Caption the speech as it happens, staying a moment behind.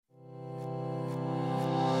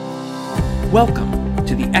Welcome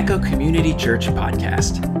to the Echo Community Church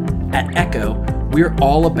podcast. At Echo, we're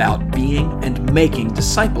all about being and making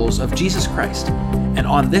disciples of Jesus Christ. And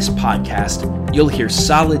on this podcast, you'll hear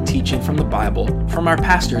solid teaching from the Bible from our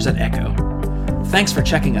pastors at Echo. Thanks for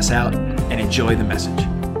checking us out and enjoy the message.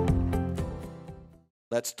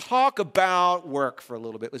 Let's talk about work for a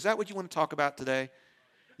little bit. Was that what you want to talk about today?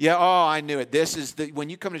 Yeah, oh, I knew it. This is when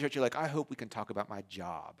you come to church, you're like, I hope we can talk about my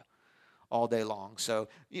job all day long. So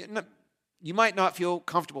you might not feel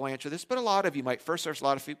comfortable answering this, but a lot of you might. First service, a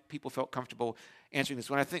lot of people felt comfortable answering this.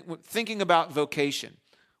 When I thinking about vocation,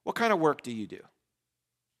 what kind of work do you do?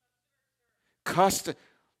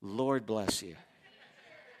 Lord bless you.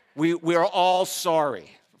 We are all sorry.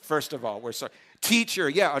 First of all, we're sorry. Teacher,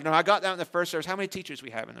 yeah. No, I got that in the first service. How many teachers we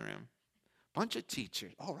have in the room? Bunch of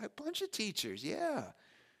teachers. All right, bunch of teachers. Yeah.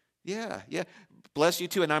 Bless you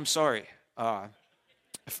too, and I'm sorry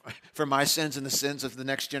for my sins and the sins of the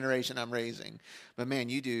next generation I'm raising. But man,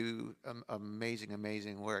 you do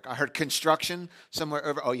amazing work. I heard construction somewhere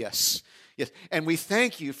over. Oh, yes. And we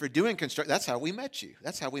thank you for doing construction. That's how we met you.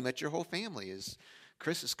 That's how we met your whole family. Is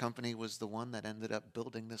Chris's company was the one that ended up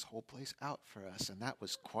building this whole place out for us. And that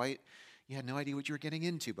was quite, you had no idea what you were getting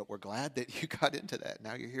into, but we're glad that you got into that.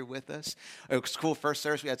 Now you're here with us. It was cool. First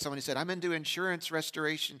service, we had somebody said, I'm into insurance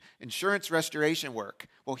restoration work.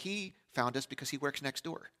 Well, he found us because he works next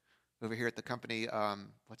door over here at the company. Yeah,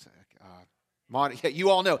 you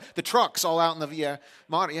all know the trucks all out in the Yeah,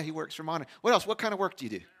 he works for Mon. What else? What kind of work do you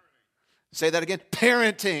do? Say that again.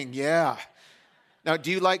 Parenting. Yeah. Now,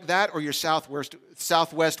 do you like that or your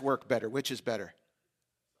Southwest work better? Which is better?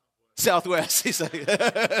 Southwest. He's like,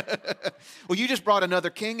 well, you just brought another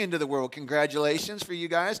king into the world. Congratulations for you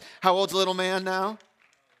guys. How old's the little man now?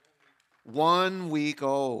 1 week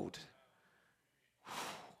old.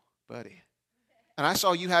 Buddy. And I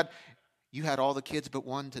saw you had all the kids but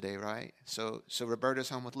one today, right? So Roberta's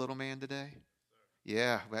home with little man today?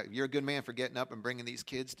 Yeah, well, you're a good man for getting up and bringing these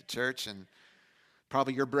kids to church, and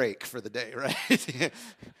probably your break for the day, right?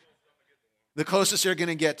 The closest you're going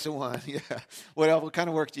to get to one. Yeah. What else? What kind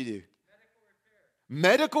of work do you do?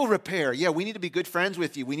 Medical repair. Yeah, we need to be good friends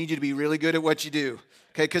with you. We need you to be really good at what you do.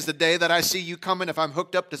 Okay, because the day that I see you coming, if I'm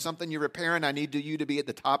hooked up to something you're repairing, I need you to be at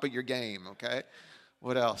the top of your game, okay?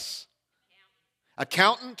 What else?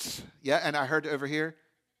 Accountant. Yeah, and I heard over here.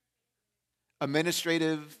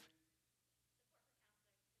 Administrative.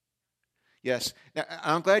 Yes. Now,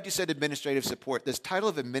 I'm glad you said administrative support. This title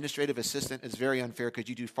of administrative assistant is very unfair because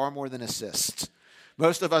you do far more than assist.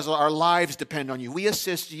 Most of us, our lives depend on you. We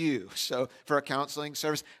assist you. So for a counseling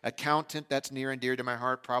service, accountant, that's near and dear to my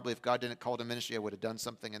heart. Probably if God didn't call it a ministry, I would have done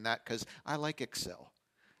something in that because I like Excel.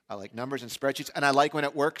 I like numbers and spreadsheets, and I like when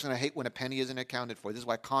it works, and I hate when a penny isn't accounted for. This is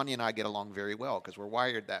why Connie and I get along very well, because we're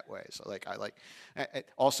wired that way. So,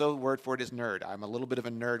 also, word for it is nerd. I'm a little bit of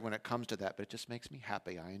a nerd when it comes to that, but it just makes me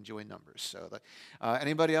happy. I enjoy numbers. So,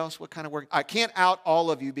 anybody else? What kind of work? I can't out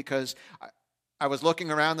all of you because I was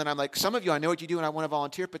looking around, and I'm like, some of you, I know what you do, and I want to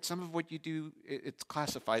volunteer, but some of what you do, it's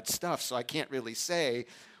classified stuff, so I can't really say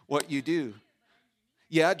what you do.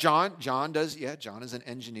 Yeah, John does. Yeah, John is an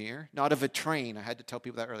engineer, not of a train. I had to tell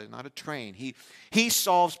people that earlier. Not a train. He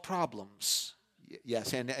solves problems.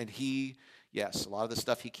 Yes, and he, yes, a lot of the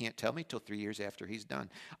stuff he can't tell me till 3 years after he's done.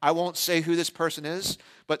 I won't say who this person is,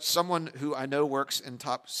 but someone who I know works in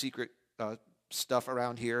top secret stuff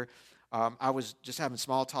around here. I was just having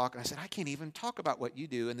small talk, and I said, I can't even talk about what you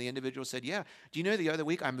do. And the individual said, yeah, do you know the other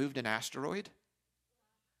week I moved an asteroid?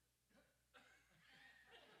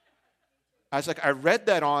 I was like, I read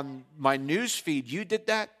that on my news feed. You did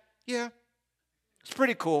that? Yeah. It's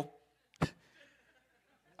pretty cool.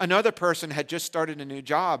 Another person had just started a new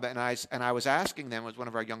job, and I was asking them, it was one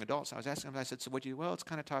of our young adults, I was asking them, I said, so what do you do? Well, it's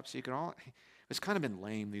kind of top secret. It's kind of been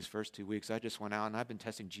lame these first 2 weeks. I just went out, and I've been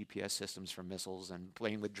testing GPS systems for missiles and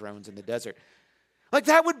playing with drones in the desert. Like,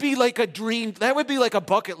 that would be like a dream. That would be like a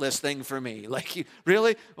bucket list thing for me. Like,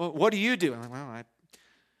 really? Well, what do you do? I'm like, well, I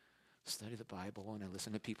study the Bible, and I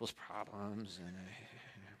listen to people's problems, and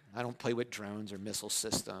I don't play with drones or missile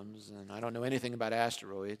systems, and I don't know anything about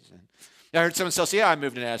asteroids. And I heard someone say, yeah, I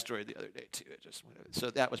moved an asteroid the other day, too. So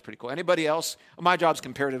that was pretty cool. Anybody else? My job's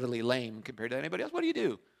comparatively lame compared to anybody else. What do you do?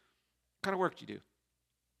 What kind of work do you do?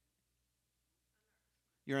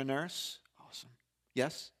 You're a nurse? Awesome.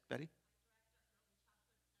 Yes, Betty?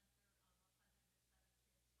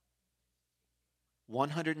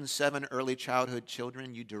 107 early childhood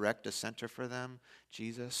children, you direct a center for them.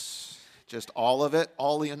 Jesus, just all of it,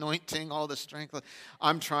 all the anointing, all the strength.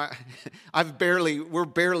 We're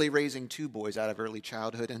barely raising 2 boys out of early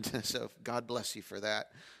childhood, and so God bless you for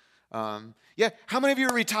that. How many of you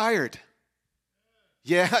are retired?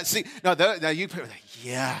 Yeah, see, now you put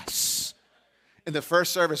yes. In the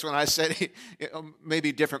first service when I said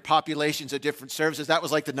maybe different populations of different services, that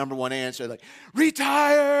was like the number one answer, like,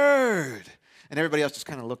 retired. And everybody else just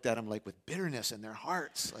kind of looked at him like with bitterness in their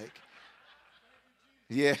hearts. Like,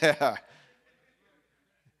 yeah.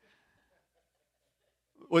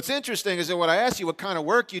 What's interesting is that when I asked you what kind of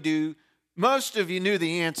work you do, most of you knew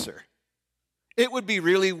the answer. It would be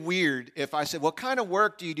really weird if I said, what kind of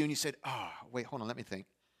work do you do? And you said, oh, wait, hold on, let me think.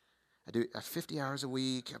 I do 50 hours a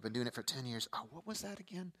week. I've been doing it for 10 years. Oh, what was that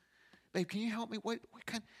again? Babe, can you help me? What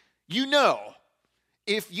kind? You know,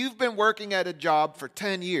 if you've been working at a job for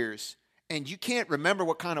 10 years and you can't remember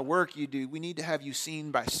what kind of work you do, we need to have you seen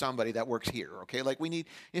by somebody that works here, okay? Like we need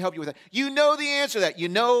to help you with that. You know the answer to that. You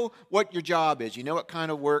know what your job is. You know what kind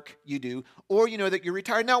of work you do, or you know that you're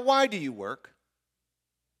retired. Now, why do you work?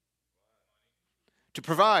 To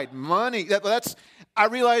provide money. I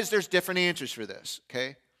realize there's different answers for this,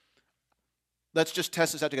 okay? Let's just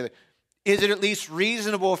test this out together. Is it at least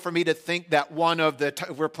reasonable for me to think that one of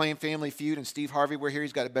we're playing Family Feud and Steve Harvey, we're here,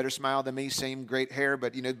 he's got a better smile than me, same great hair,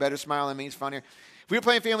 but, better smile than me, he's funnier. If we were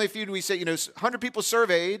playing Family Feud, we say, 100 people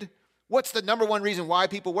surveyed, what's the number one reason why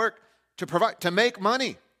people work? To make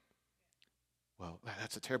money. Well,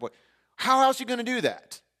 that's a terrible, how else are you going to do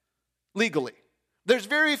that? Legally. There's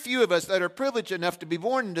very few of us that are privileged enough to be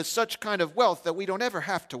born into such kind of wealth that we don't ever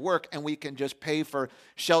have to work and we can just pay for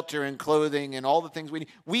shelter and clothing and all the things we need.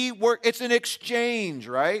 We work, it's an exchange,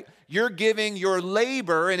 right? You're giving your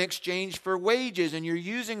labor in exchange for wages, and you're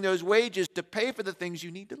using those wages to pay for the things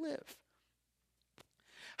you need to live.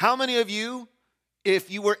 How many of you,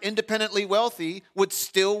 if you were independently wealthy, would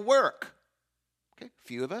still work? Okay, a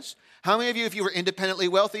few of us. How many of you, if you were independently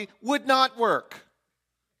wealthy, would not work?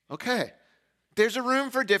 Okay. There's a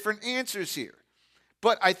room for different answers here.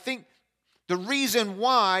 But I think the reason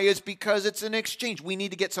why is because it's an exchange. We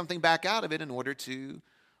need to get something back out of it in order to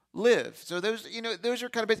live. So those are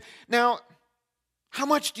kind of basic. Now, how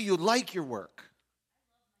much do you like your work?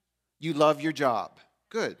 You love your job.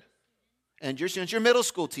 Good. And you're a middle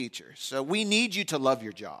school teacher, so we need you to love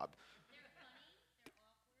your job.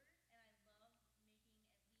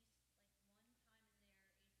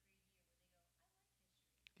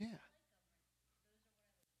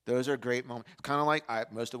 Those are great moments. Kind of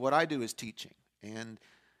like most of what I do is teaching. And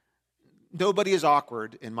nobody is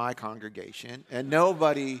awkward in my congregation. And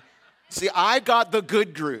nobody, see, I got the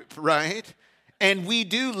good group, right? And we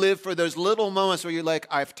do live for those little moments where you're like,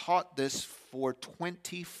 I've taught this for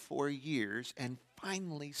 24 years. And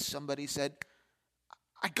finally somebody said,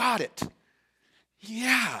 I got it.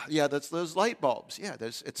 Yeah, that's those light bulbs. Yeah,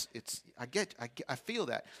 I feel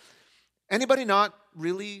that. Anybody not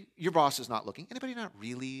really, your boss is not looking, anybody not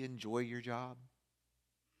really enjoy your job?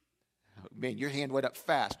 Oh, man, your hand went up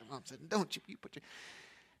fast. Mom said, don't you put your...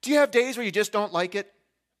 Do you have days where you just don't like it?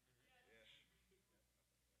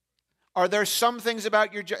 Are there some things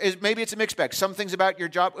about your job, maybe it's a mixed bag, some things about your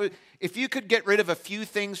job, if you could get rid of a few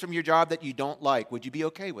things from your job that you don't like, would you be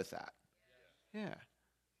okay with that? Yeah.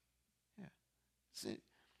 See,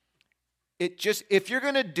 if you're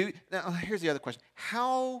going to do, now here's the other question.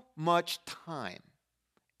 How much time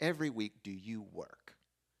every week do you work?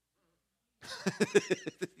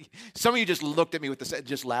 Some of you just looked at me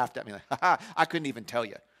just laughed at me like, haha, I couldn't even tell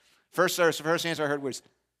you. The first answer I heard was,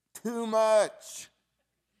 too much.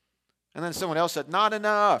 And then someone else said, not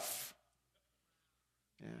enough.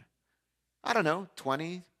 Yeah. I don't know,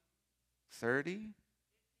 20, 30,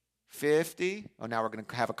 50. Oh, now we're going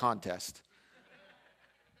to have a contest.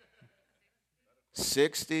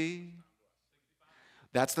 60.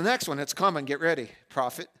 That's the next one. It's coming. Get ready,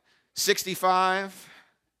 prophet. 65.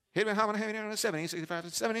 Hit me, how many? 70,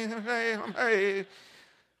 65, 70.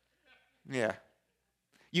 Yeah.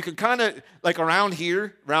 You can kind of, like around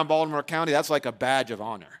here, around Baltimore County, that's like a badge of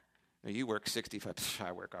honor. You work 65.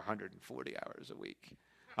 I work 140 hours a week.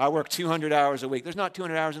 I work 200 hours a week. There's not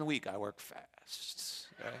 200 hours in a week. I work fast.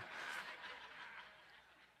 Okay?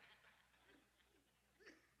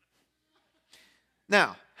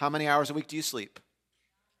 Now, how many hours a week do you sleep?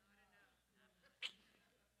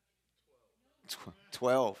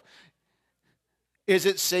 12. Is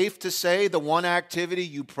it safe to say the one activity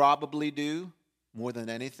you probably do more than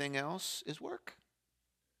anything else is work?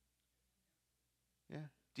 Yeah.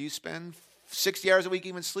 Do you spend 60 hours a week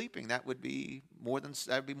even sleeping? That would be more than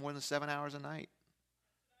 7 hours a night.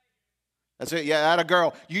 That's it. Yeah, atta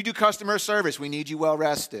girl. You do customer service. We need you well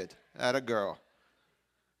rested. Atta girl.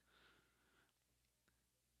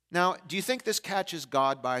 Now, do you think this catches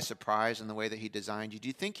God by surprise in the way that he designed you? Do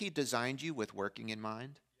you think he designed you with working in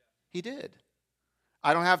mind? He did.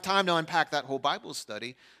 I don't have time to unpack that whole Bible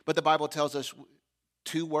study, but the Bible tells us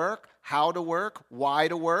to work, how to work, why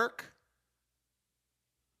to work?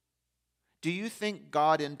 Do you think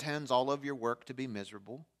God intends all of your work to be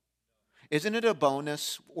miserable? Isn't it a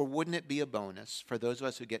bonus, or wouldn't it be a bonus for those of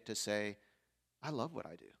us who get to say, I love what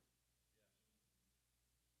I do?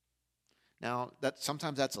 Now,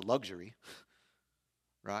 sometimes that's a luxury,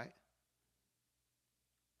 right?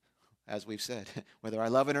 As we've said, whether I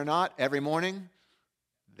love it or not, every morning,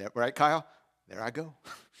 right, Kyle? There I go.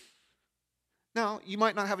 Now, you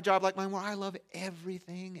might not have a job like mine where I love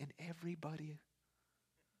everything and everybody.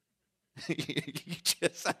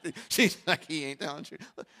 She's like, he ain't telling you.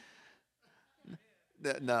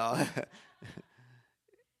 No.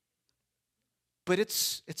 But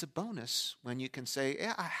it's a bonus when you can say,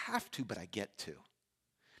 yeah, I have to, but I get to.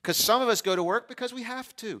 Because some of us go to work because we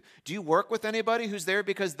have to. Do you work with anybody who's there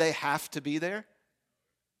because they have to be there?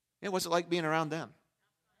 Yeah, what's it like being around them?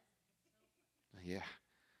 Yeah.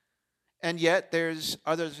 And yet there's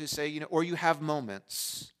others who say, or you have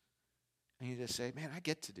moments and you just say, man, I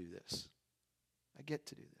get to do this. I get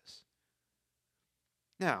to do this.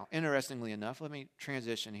 Now, interestingly enough, let me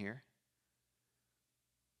transition here.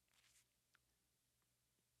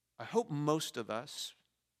 I hope most of us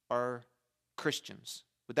are Christians.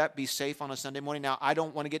 Would that be safe on a Sunday morning? Now, I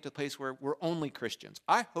don't want to get to a place where we're only Christians.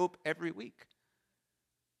 I hope every week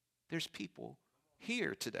there's people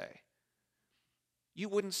here today.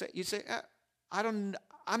 You'd say, I'm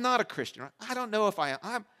not a Christian. I don't know if I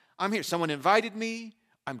am. I'm here. Someone invited me.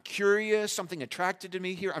 I'm curious. Something attracted to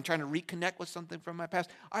me here. I'm trying to reconnect with something from my past.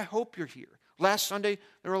 I hope you're here. Last Sunday,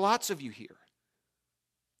 there were lots of you here.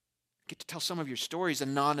 Get to tell some of your stories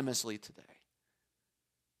anonymously today.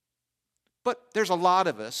 But there's a lot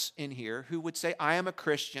of us in here who would say, I am a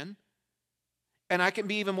Christian, and I can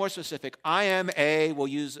be even more specific. I am we'll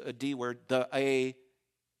use a D word, a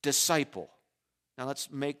disciple. Now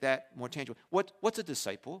let's make that more tangible. What's a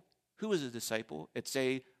disciple? Who is a disciple? It's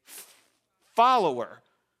a follower.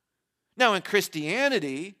 Now in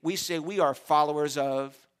Christianity, we say we are followers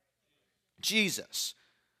of Jesus.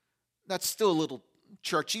 That's still a little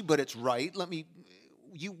churchy, but it's right.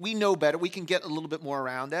 We know better. We can get a little bit more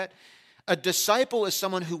around that. A disciple is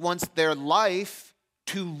someone who wants their life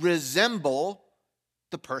to resemble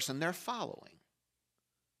the person they're following.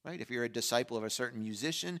 Right? If you're a disciple of a certain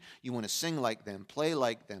musician, you want to sing like them, play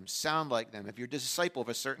like them, sound like them. If you're a disciple of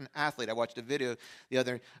a certain athlete, I watched a video the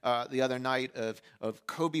other night of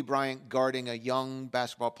Kobe Bryant guarding a young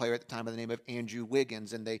basketball player at the time by the name of Andrew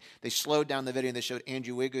Wiggins, and they slowed down the video and they showed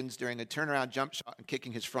Andrew Wiggins during a turnaround jump shot and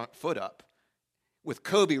kicking his front foot up, with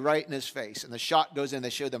Kobe right in his face. And the shot goes in. They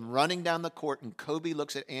show them running down the court, and Kobe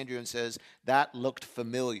looks at Andrew and says, "That looked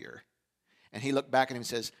familiar." And he looked back at him and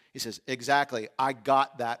says, "Exactly, I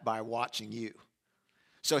got that by watching you."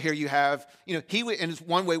 So here you have, he in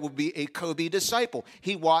one way would be a Kobe disciple.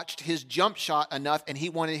 He watched his jump shot enough, and he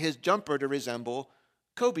wanted his jumper to resemble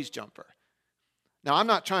Kobe's jumper. Now, I'm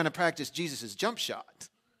not trying to practice Jesus' jump shot.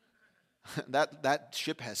 That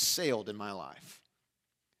ship has sailed in my life.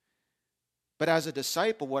 But as a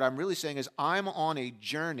disciple, what I'm really saying is I'm on a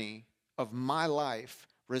journey of my life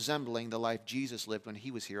resembling the life Jesus lived when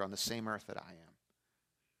he was here on the same earth that I am.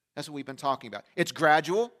 That's what we've been talking about. It's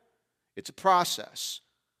gradual. It's a process.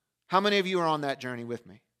 How many of you are on that journey with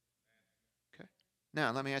me? Okay.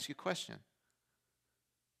 Now, let me ask you a question.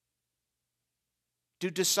 Do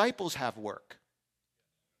disciples have work?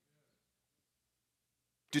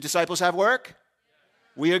 Do disciples have work?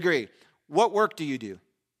 We agree. What work do you do?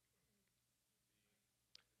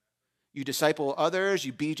 You disciple others,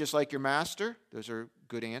 you be just like your master. Those are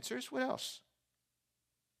good answers. What else?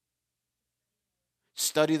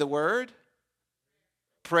 Study the word,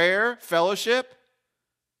 prayer, fellowship,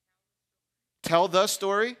 tell the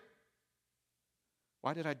story.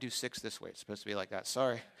 Why did I do 6 this way? It's supposed to be like that.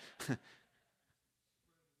 Sorry.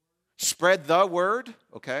 Spread the word,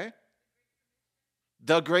 okay?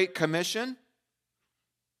 The Great Commission.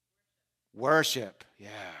 Worship, yeah.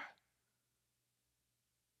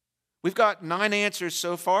 We've got 9 answers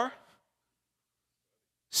so far.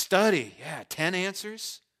 Study, 10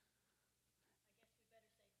 answers.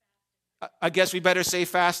 I guess we better say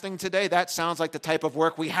fasting today. That sounds like the type of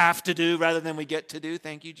work we have to do rather than we get to do.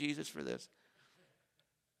 Thank you, Jesus, for this.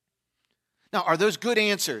 Now, are those good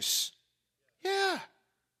answers? Yeah.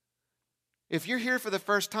 If you're here for the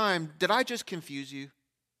first time, did I just confuse you?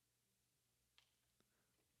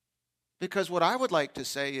 Because what I would like to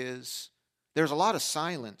say is, there's a lot of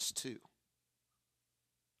silence too.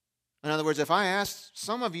 In other words, if I ask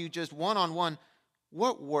some of you just one-on-one,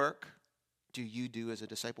 what work do you do as a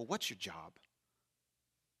disciple? What's your job?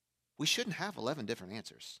 We shouldn't have 11 different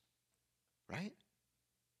answers, right?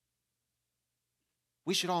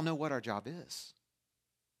 we should all know what our job is.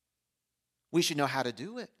 We should know how to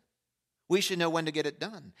do it. We should know when to get it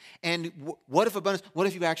done. And what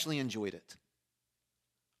if you actually enjoyed it?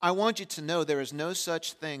 I want you to know there is no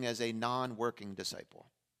such thing as a non-working disciple.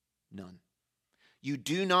 None. You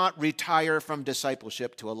do not retire from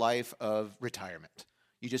discipleship to a life of retirement.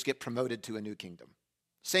 You just get promoted to a new kingdom.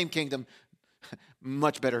 Same kingdom,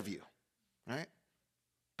 much better view, right?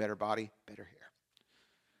 Better body, better hair.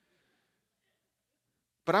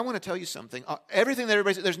 But I want to tell you something. Everything that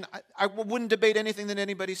everybody said, I wouldn't debate anything that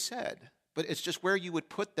anybody said, but it's just where you would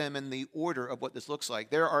put them in the order of what this looks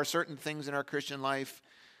like. There are certain things in our Christian life,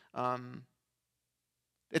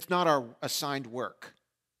 it's not our assigned work.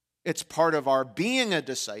 It's part of our being a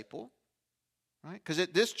disciple, right? Because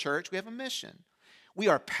at this church, we have a mission. We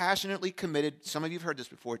are passionately committed, some of you have heard this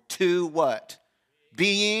before, to what?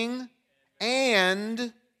 Being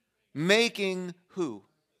and making who?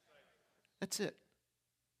 That's it.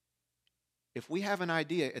 If we have an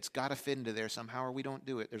idea, it's got to fit into there somehow or we don't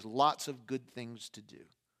do it. There's lots of good things to do.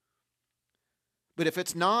 But if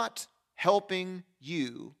it's not helping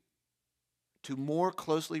you to more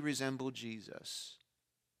closely resemble Jesus,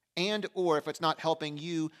 and or if it's not helping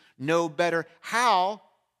you know better how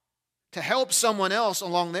to help someone else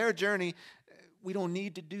along their journey, we don't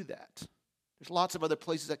need to do that. There's lots of other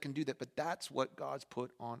places that can do that, but that's what God's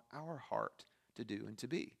put on our heart to do and to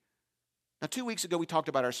be. Now, 2 weeks ago, we talked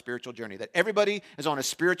about our spiritual journey, that everybody is on a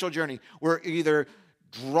spiritual journey. We're either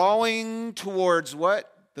drawing towards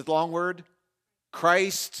what? The long word?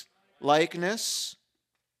 Christ-likeness.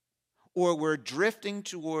 Or we're drifting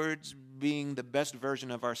towards being the best version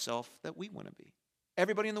of ourselves that we want to be.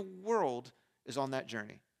 Everybody in the world is on that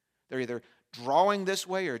journey. They're either drawing this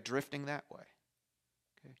way or drifting that way.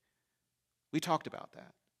 Okay? We talked about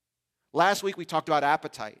that. Last week, we talked about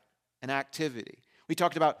appetite and activity. We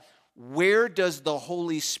talked about where does the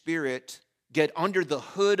Holy Spirit get under the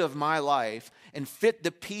hood of my life and fit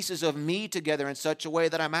the pieces of me together in such a way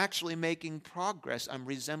that I'm actually making progress. I'm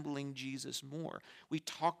resembling Jesus more. We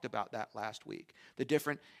talked about that last week. The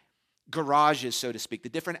different garages, so to speak, the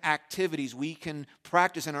different activities we can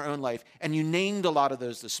practice in our own life. And you named a lot of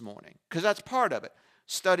those this morning because that's part of it.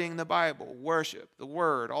 Studying the Bible, worship, the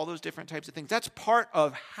Word, all those different types of things. That's part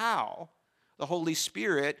of how the Holy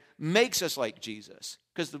Spirit makes us like Jesus.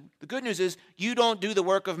 Because the good news is you don't do the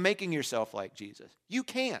work of making yourself like Jesus. You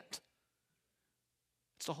can't.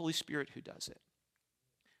 It's the Holy Spirit who does it.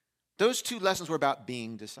 Those two lessons were about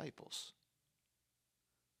being disciples.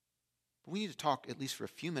 But we need to talk at least for a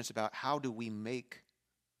few minutes about how do we make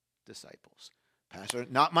disciples. Pastor,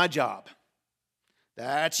 not my job.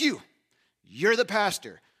 That's you. You're the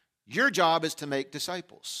pastor. Your job is to make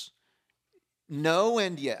disciples. No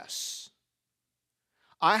and yes.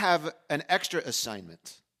 I have an extra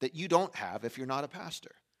assignment that you don't have if you're not a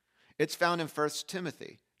pastor. It's found in 1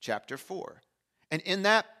 Timothy chapter 4. And in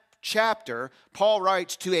that chapter, Paul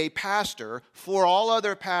writes to a pastor for all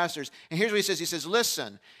other pastors. And here's what he says. He says,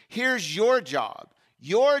 listen, here's your job.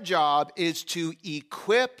 Your job is to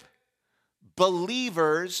equip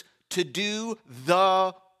believers to do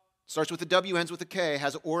the, starts with a W, ends with a K,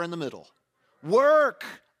 has an or in the middle, work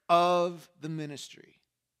of the ministry.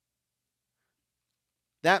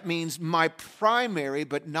 That means my primary,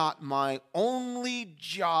 but not my only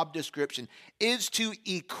job description is to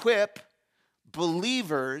equip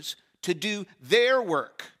believers to do their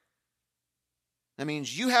work. That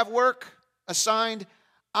means you have work assigned,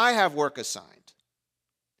 I have work assigned.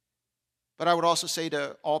 But I would also say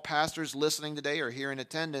to all pastors listening today or here in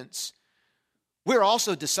attendance, we're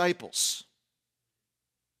also disciples.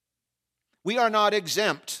 We are not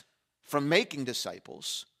exempt from making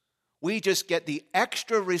disciples. We just get the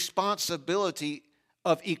extra responsibility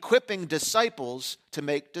of equipping disciples to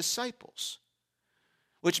make disciples.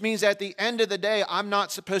 Which means at the end of the day, I'm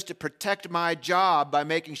not supposed to protect my job by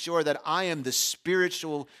making sure that I am the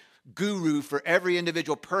spiritual guru for every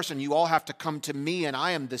individual person. You all have to come to me and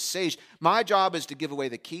I am the sage. My job is to give away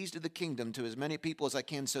the keys to the kingdom to as many people as I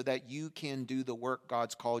can so that you can do the work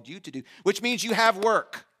God's called you to do, which means you have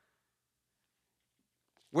work.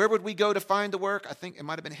 Where would we go to find the work? I think it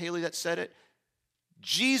might have been Haley that said it.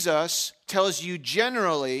 Jesus tells you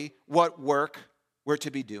generally what work we're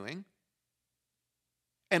to be doing.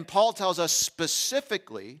 And Paul tells us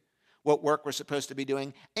specifically what work we're supposed to be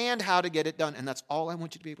doing and how to get it done. And that's all I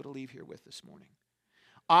want you to be able to leave here with this morning.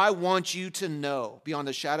 I want you to know, beyond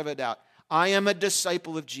a shadow of a doubt, I am a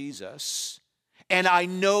disciple of Jesus, and I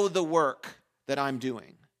know the work that I'm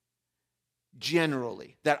doing.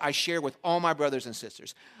 Generally, that I share with all my brothers and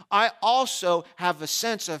sisters. I also have a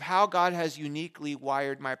sense of how God has uniquely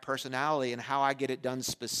wired my personality and how I get it done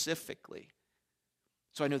specifically.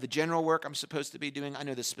 So I know the general work I'm supposed to be doing. I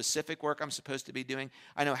know the specific work I'm supposed to be doing.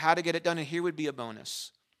 I know how to get it done, and here would be a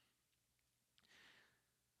bonus.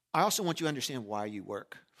 I also want you to understand why you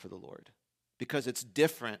work for the Lord, because it's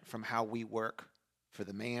different from how we work for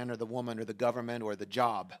the man or the woman or the government or the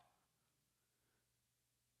job.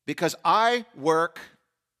 Because I work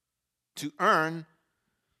to earn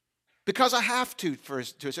because I have to.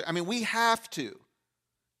 We have to.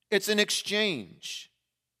 It's an exchange.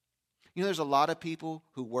 You know, there's a lot of people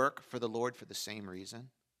who work for the Lord for the same reason.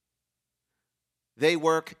 They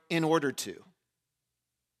work in order to.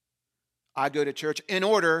 I go to church in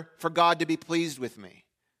order for God to be pleased with me,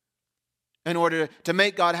 in order to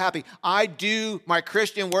make God happy. I do my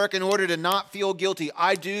Christian work in order to not feel guilty.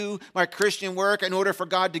 I do my Christian work in order for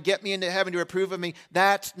God to get me into heaven, to approve of me.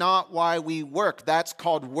 That's not why we work. That's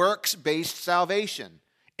called works-based salvation.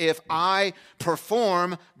 If I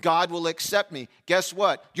perform, God will accept me. Guess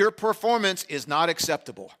what? Your performance is not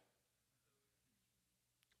acceptable.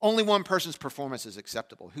 Only one person's performance is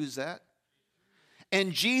acceptable. Who's that?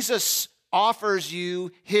 And Jesus offers you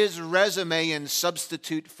his resume in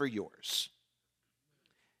substitute for yours.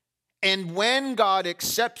 And when God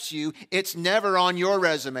accepts you, it's never on your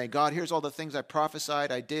resume. God, here's all the things I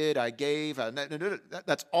prophesied, I did, I gave.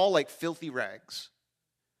 That's all like filthy rags.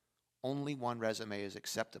 Only one resume is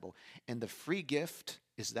acceptable. And the free gift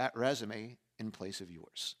is that resume in place of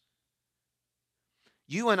yours.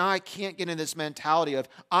 You and I can't get in this mentality of,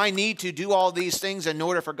 I need to do all these things in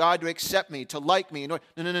order for God to accept me, to like me. No.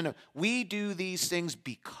 We do these things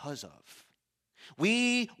because of.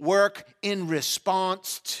 We work in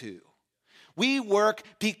response to. We work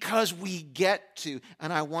because we get to.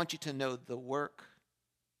 And I want you to know the work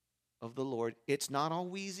of the Lord, it's not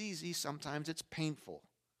always easy. Sometimes it's painful.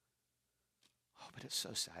 Oh, but it's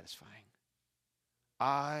so satisfying.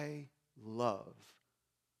 I love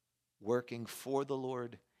working for the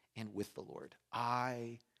Lord and with the Lord.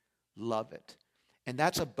 I love it. And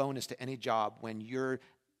that's a bonus to any job when your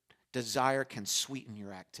desire can sweeten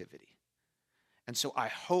your activity. And so I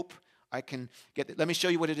hope I can get it. Let me show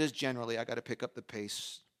you what it is generally. I got to pick up the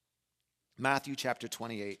pace. Matthew chapter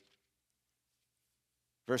 28,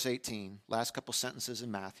 verse 18. Last couple sentences in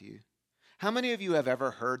Matthew. How many of you have ever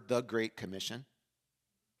heard the Great Commission?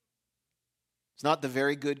 It's not the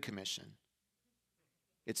very good commission.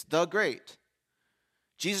 It's the great.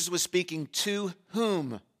 Jesus was speaking to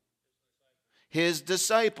whom? His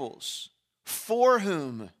disciples. For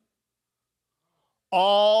whom?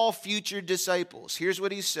 All future disciples. Here's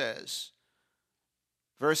what he says.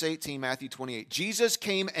 Verse 18, Matthew 28. Jesus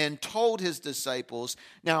came and told his disciples.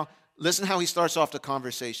 Now, listen how he starts off the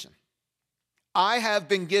conversation. I have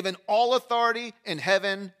been given all authority in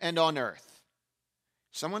heaven and on earth.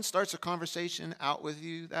 Someone starts a conversation out with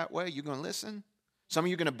you that way, you're going to listen? Some of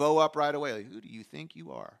you are going to bow up right away. Like, who do you think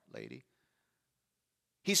you are, lady?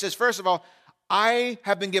 He says, first of all, I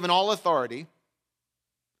have been given all authority.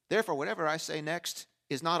 Therefore, whatever I say next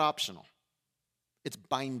is not optional. It's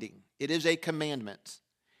binding. It is a commandment.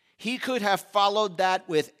 He could have followed that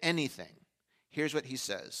with anything. Here's what he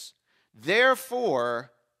says.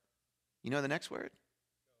 Therefore, you know the next word?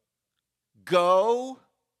 Go.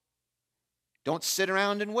 Don't sit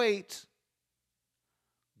around and wait.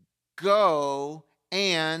 Go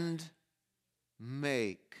and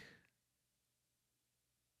make.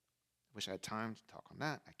 I wish I had time to talk on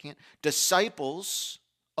that. I can't. Disciples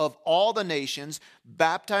of all the nations,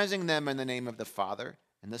 baptizing them in the name of the Father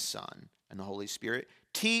and the Son and the Holy Spirit.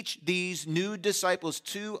 Teach these new disciples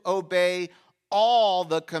to obey all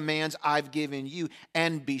the commands I've given you.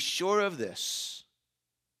 And be sure of this,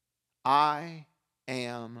 I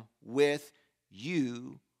am with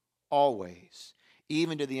you always,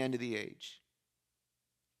 even to the end of the age.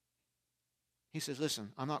 He says,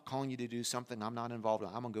 listen, I'm not calling you to do something I'm not involved in.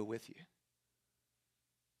 I'm going to go with you.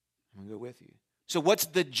 I'm going to go with you. So what's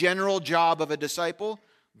the general job of a disciple?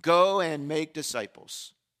 Go and make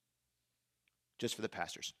disciples. Just for the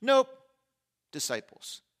pastors. Nope.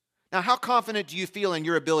 Disciples. Now, how confident do you feel in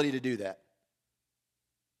your ability to do that?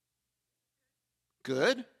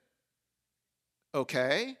 Good.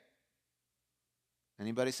 Okay.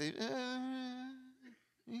 Anybody say,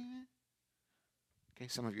 Okay,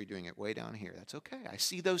 some of you are doing it way down here. That's okay. I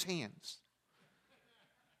see those hands.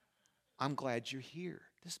 I'm glad you're here.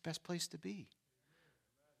 This is the best place to be.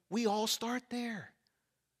 We all start there.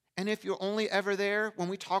 And if you're only ever there, when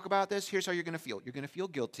we talk about this, here's how you're going to feel. You're going to feel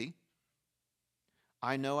guilty.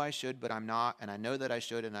 I know I should, but I'm not. And I know that I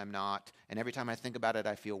should, and I'm not. And every time I think about it,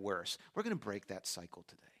 I feel worse. We're going to break that cycle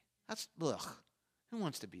today. That's, ugh. Who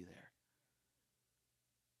wants to be there?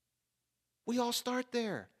 We all start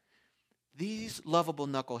there. These lovable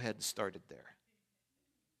knuckleheads started there.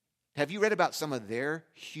 Have you read about some of their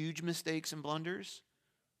huge mistakes and blunders?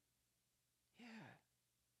 Yeah.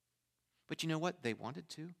 But you know what? They wanted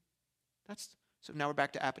to. So now we're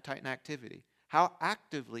back to appetite and activity. How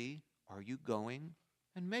actively are you going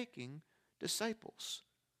and making disciples?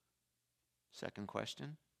 Second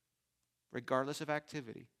question, regardless of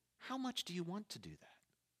activity, how much do you want to do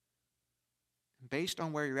that? Based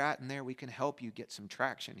on where you're at in there, we can help you get some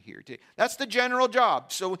traction here too. That's the general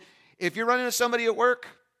job. So if you're running into somebody at work,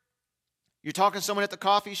 you're talking to someone at the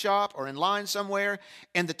coffee shop or in line somewhere,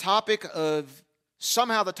 and the topic of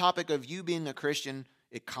you being a Christian,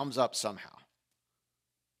 it comes up somehow.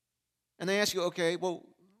 And they ask you, okay, well,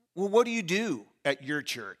 what do you do at your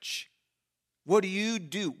church? What do you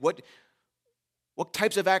do? What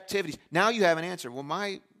types of activities? Now you have an answer.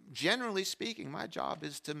 Well, generally speaking, my job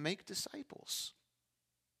is to make disciples.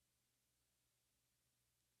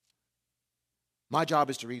 My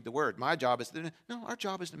job is to read the word. Our job is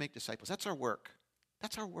to make disciples. That's our work.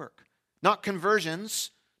 That's our work. Not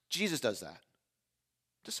conversions. Jesus does that.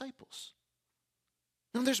 Disciples.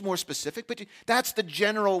 Now, there's more specific, but that's the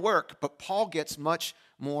general work. But Paul gets much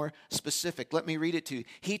more specific. Let me read it to you.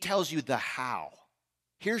 He tells you the how.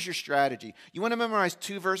 Here's your strategy. You want to memorize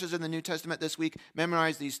 2 verses in the New Testament this week?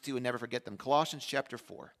 Memorize these 2 and never forget them. Colossians chapter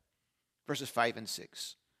 4, verses 5 and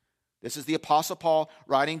 6. This is the Apostle Paul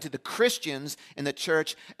writing to the Christians in the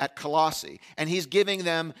church at Colossae. And he's giving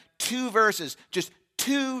them 2 verses, just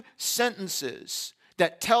 2 sentences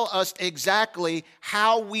that tell us exactly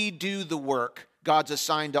how we do the work God's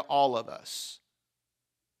assigned to all of us.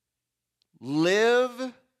 Live.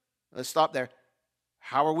 Let's stop there.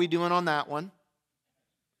 How are we doing on that one?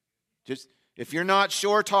 Just if you're not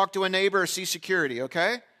sure, talk to a neighbor or see security,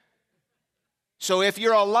 okay? So if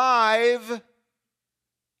you're alive,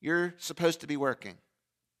 you're supposed to be working.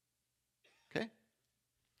 Okay?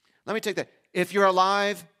 Let me take that. If you're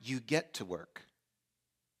alive, you get to work.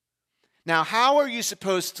 Now, how are you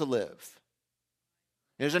supposed to live?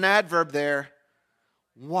 There's an adverb there.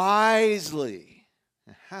 Wisely.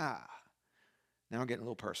 Aha. Now we're getting a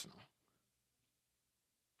little personal.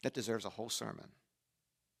 That deserves a whole sermon.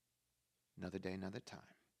 Another day, another time.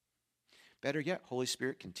 Better yet, Holy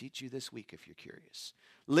Spirit can teach you this week if you're curious.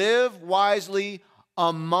 Live wisely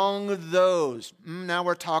among those. Now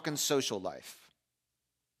we're talking social life.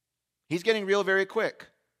 He's getting real very quick.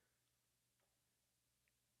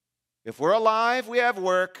 If we're alive, we have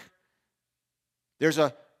work. There's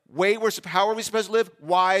a way how are we supposed to live?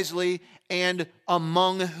 Wisely. And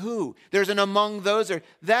among who? There's an among those there.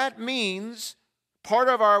 That means part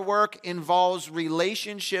of our work involves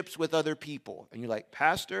relationships with other people. And you're like,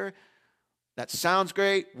 Pastor, that sounds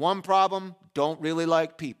great. One problem, don't really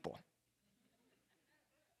like people.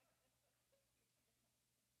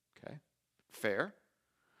 Okay, fair.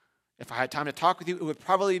 If I had time to talk with you, it would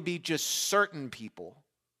probably be just certain people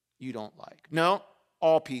you don't like. No,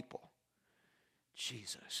 all people.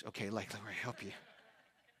 Jesus. Okay, let me help you.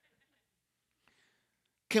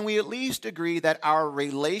 Can we at least agree that our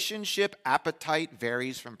relationship appetite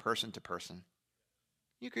varies from person to person?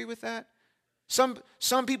 You agree with that? Some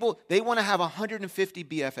people, they want to have 150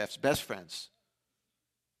 BFFs, best friends.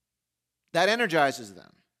 That energizes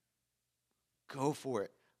them. Go for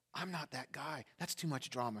it. I'm not that guy. That's too much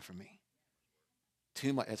drama for me.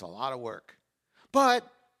 Too much. It's a lot of work. But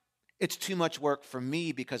it's too much work for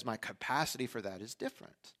me because my capacity for that is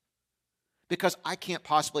different. Because I can't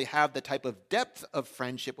possibly have the type of depth of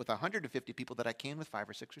friendship with 150 people that I can with 5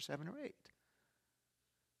 or 6 or 7 or 8.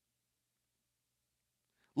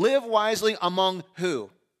 Live wisely among who?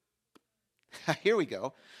 Here we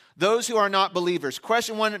go. Those who are not believers.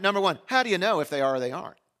 Question number 1. How do you know if they are or they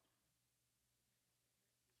aren't?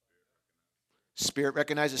 Spirit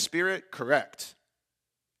recognizes spirit? Correct.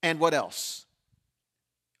 And what else?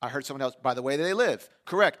 I heard someone else, by the way they live.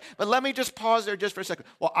 Correct. But let me just pause there just for a second.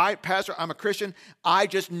 Well, Pastor, I'm a Christian. I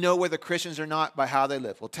just know whether Christians or not by how they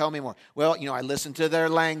live. Well, tell me more. Well, I listen to their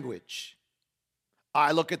language.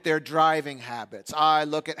 I look at their driving habits. I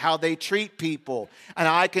look at how they treat people. And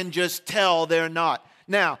I can just tell they're not.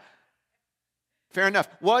 Now, fair enough.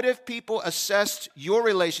 What if people assessed your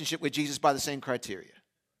relationship with Jesus by the same criteria?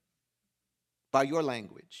 By your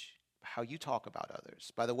language, by how you talk about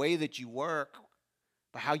others, by the way that you work,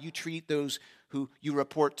 by how you treat those who you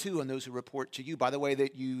report to and those who report to you, by the way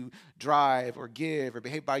that you drive or give or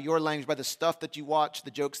behave, by your language, by the stuff that you watch,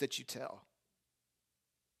 the jokes that you tell.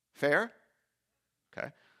 Fair? Okay.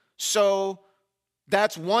 So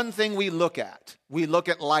that's one thing we look at. We look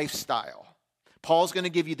at lifestyle. Paul's going to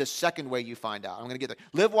give you the second way you find out. I'm going to get there.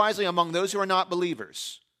 Live wisely among those who are not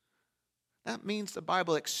believers. That means the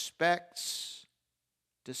Bible expects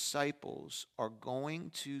disciples are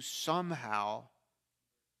going to somehow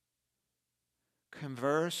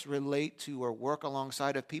converse, relate to, or work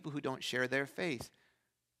alongside of people who don't share their faith.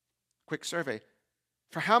 Quick survey.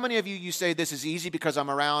 For how many of you say this is easy because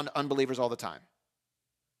I'm around unbelievers all the time?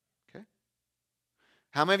 Okay.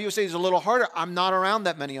 How many of you say it's a little harder? I'm not around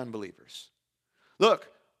that many unbelievers. Look,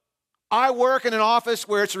 I work in an office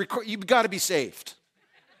where you've got to be saved.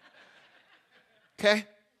 Okay?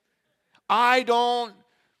 I don't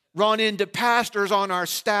run into pastors on our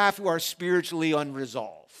staff who are spiritually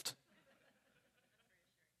unresolved.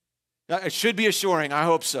 It should be assuring. I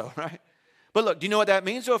hope so, right? But look, do you know what that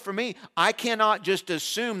means? So for me, I cannot just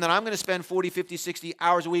assume that I'm going to spend 40, 50, 60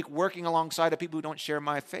 hours a week working alongside of people who don't share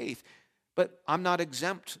my faith. But I'm not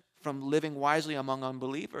exempt from living wisely among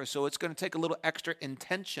unbelievers. So it's going to take a little extra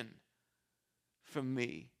intention from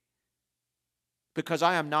me, because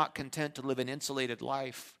I am not content to live an insulated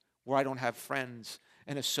life where I don't have friends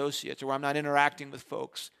and associates, or where I'm not interacting with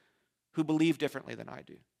folks who believe differently than I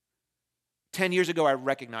do. 10 years ago, I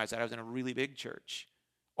recognized that. I was in a really big church.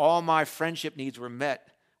 All my friendship needs were met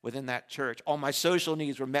within that church. All my social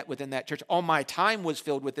needs were met within that church. All my time was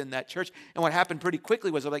filled within that church. And what happened pretty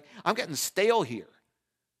quickly was I'm getting stale here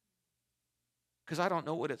because I don't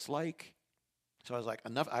know what it's like. So I was like,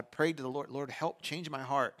 enough. I prayed to the Lord, Lord, help change my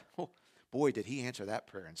heart. Oh, boy, did he answer that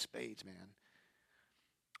prayer in spades, man.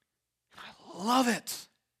 I love it.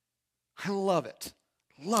 I love it.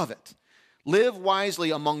 Love it. Live wisely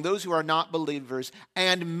among those who are not believers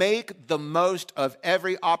and make the most of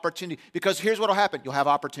every opportunity. Because here's what will happen. You'll have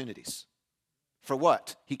opportunities. For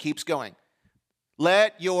what? He keeps going.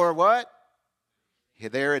 Let your what? Yeah,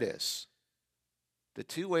 there it is. The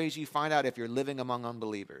two ways you find out if you're living among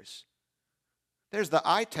unbelievers. There's the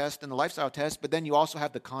eye test and the lifestyle test, but then you also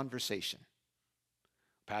have the conversation.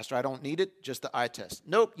 Pastor, I don't need it, just the eye test.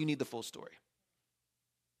 Nope, you need the full story.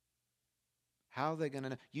 How are they going to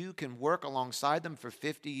know? You can work alongside them for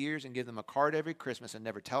 50 years and give them a card every Christmas and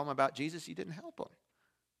never tell them about Jesus. You didn't help them.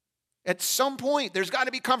 At some point, there's got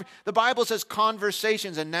to be the Bible says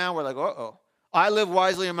conversations, and now we're like, uh-oh. I live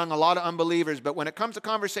wisely among a lot of unbelievers, but when it comes to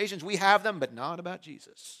conversations, we have them, but not about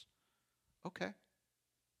Jesus. Okay.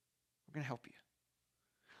 We're going to help you.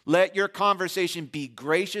 Let your conversation be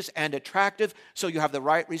gracious and attractive so you have the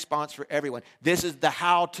right response for everyone. This is the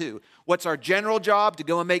how-to. What's our general job? To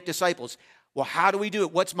go and make disciples. Well, how do we do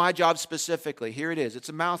it? What's my job specifically? Here it is. It's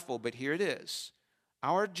a mouthful, but here it is.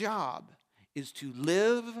 Our job is to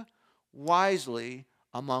live wisely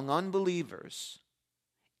among unbelievers,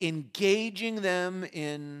 engaging them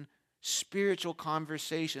in spiritual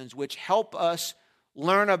conversations which help us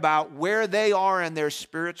learn about where they are in their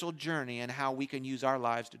spiritual journey and how we can use our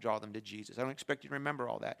lives to draw them to Jesus. I don't expect you to remember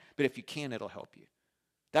all that, but if you can, it'll help you.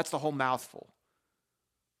 That's the whole mouthful.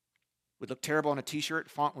 Would look terrible on a t-shirt.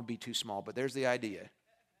 Font would be too small, but there's the idea.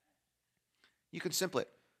 You can simple it.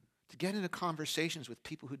 To get into conversations with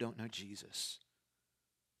people who don't know Jesus.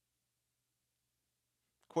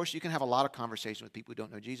 Of course, you can have a lot of conversations with people who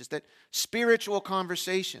don't know Jesus. That spiritual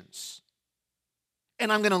conversations.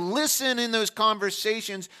 And I'm going to listen in those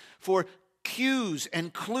conversations for cues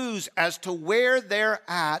and clues as to where they're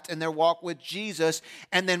at in their walk with Jesus.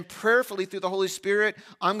 And then prayerfully through the Holy Spirit,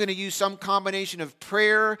 I'm going to use some combination of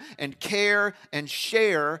prayer and care and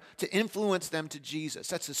share to influence them to Jesus.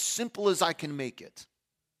 That's as simple as I can make it.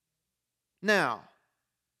 Now,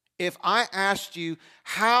 if I asked you,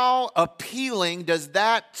 how appealing does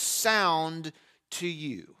that sound to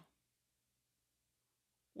you?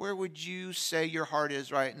 Where would you say your heart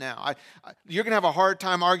is right now? You're going to have a hard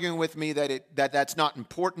time arguing with me that that's not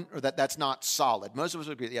important or that that's not solid. Most of us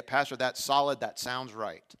would agree, yeah, Pastor, that's solid, that sounds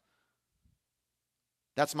right.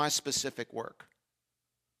 That's my specific work.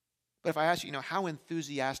 But if I ask you, how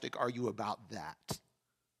enthusiastic are you about that?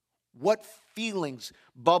 What feelings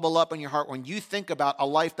bubble up in your heart when you think about a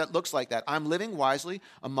life that looks like that? I'm living wisely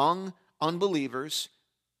among unbelievers,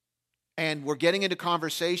 and we're getting into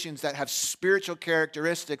conversations that have spiritual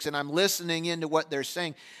characteristics, and I'm listening into what they're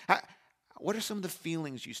saying. What are some of the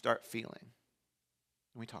feelings you start feeling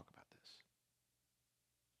when we talk about this?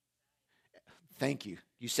 Thank you.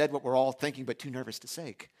 You said what we're all thinking, but too nervous to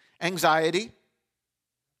say. Anxiety.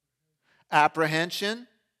 Apprehension.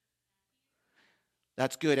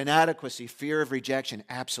 That's good. Inadequacy, fear of rejection.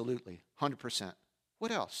 Absolutely. 100%.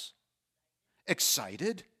 What else?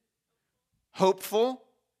 Excited. Hopeful.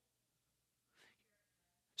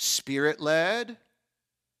 Spirit-led,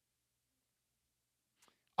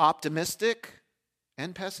 optimistic,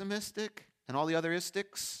 and pessimistic, and all the other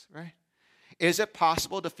istics, right? Is it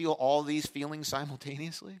possible to feel all these feelings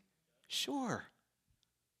simultaneously? Sure.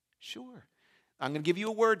 I'm going to give you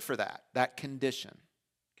a word for that condition.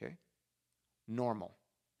 Okay? Normal.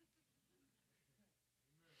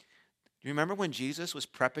 Do you remember when Jesus was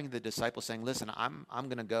prepping the disciples saying, listen, I'm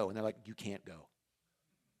going to go. And they're like, you can't go.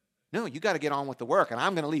 No, you got to get on with the work and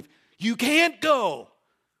I'm going to leave. You can't go.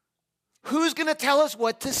 Who's going to tell us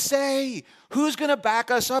what to say? Who's going to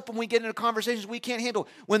back us up when we get into conversations we can't handle?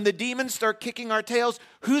 When the demons start kicking our tails,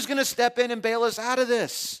 who's going to step in and bail us out of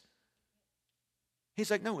this?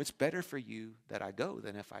 He's like, no, it's better for you that I go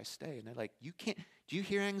than if I stay. And they're like, you can't. Do you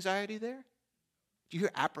hear anxiety there? Do you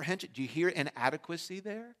hear apprehension? Do you hear inadequacy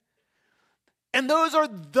there? And those are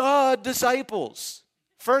the disciples.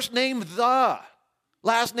 First name the,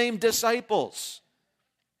 last name disciples.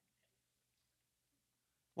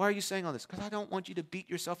 Why are you saying all this? Because I don't want you to beat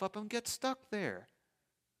yourself up and get stuck there.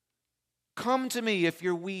 Come to me if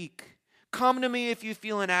you're weak. Come to me if you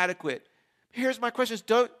feel inadequate. Here's my question.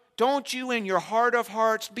 Don't you in your heart of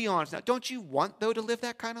hearts, be honest now, don't you want, though, to live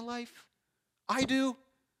that kind of life? I do.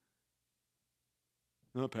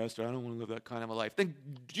 No, Pastor, I don't want to live that kind of a life. Then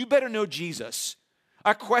you better know Jesus.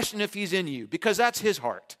 I question if he's in you because that's his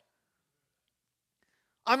heart.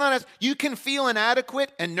 I'm not asking. You can feel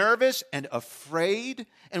inadequate and nervous and afraid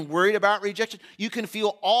and worried about rejection. You can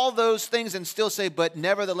feel all those things and still say, but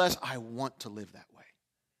nevertheless, I want to live that way.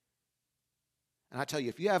 And I tell you,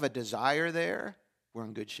 if you have a desire there, we're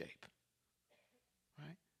in good shape.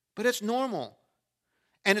 Right? But it's normal.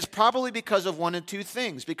 And it's probably because of one of two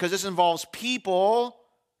things. Because this involves people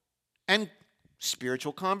and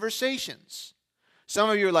spiritual conversations. Some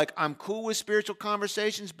of you are like, I'm cool with spiritual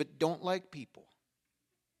conversations, but don't like people.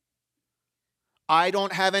 I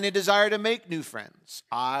don't have any desire to make new friends.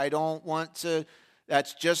 I don't want to,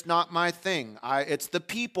 that's just not my thing. It's the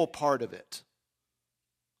people part of it.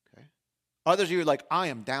 Okay? Others of you are like, I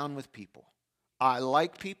am down with people. I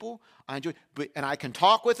like people. I enjoy, and I can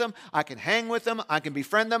talk with them. I can hang with them. I can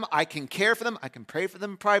befriend them. I can care for them. I can pray for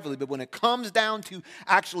them privately. But when it comes down to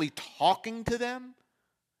actually talking to them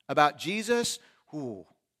about Jesus,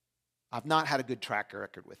 I've not had a good track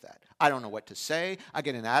record with that. I don't know what to say. I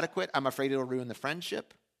get inadequate. I'm afraid it'll ruin the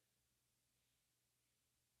friendship.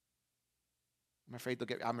 I'm afraid they'll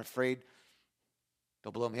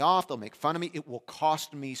blow me off. They'll make fun of me. It will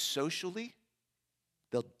cost me socially.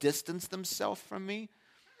 They'll distance themselves from me.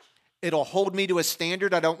 It'll hold me to a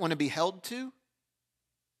standard I don't want to be held to.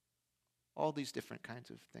 All these different kinds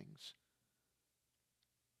of things.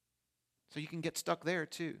 So you can get stuck there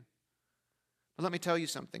too. But let me tell you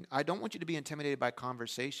something. I don't want you to be intimidated by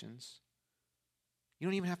conversations. You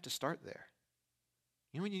don't even have to start there.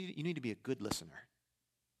 You need to be a good listener.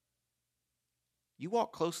 You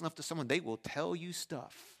walk close enough to someone, they will tell you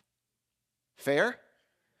stuff. Fair?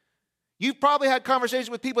 You've probably had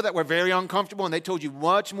conversations with people that were very uncomfortable and they told you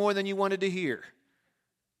much more than you wanted to hear.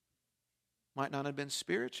 Might not have been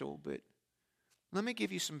spiritual, but let me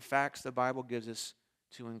give you some facts the Bible gives us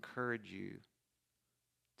to encourage you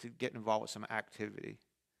to get involved with some activity.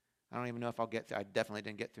 I don't even know if I'll get through. I definitely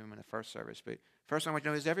didn't get through them in the first service. But first I want you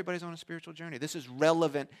to know is everybody's on a spiritual journey. This is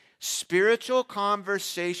relevant. Spiritual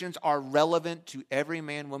conversations are relevant to every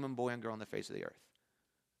man, woman, boy, and girl on the face of the earth.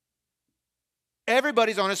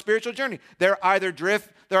 Everybody's on a spiritual journey. They're either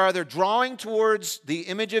drawing towards the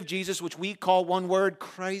image of Jesus, which we call one word,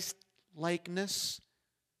 Christ-likeness,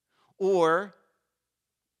 or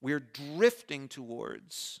we're drifting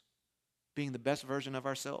towards being the best version of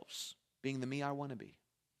ourselves, being the me I want to be.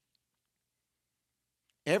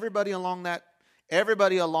 Everybody along that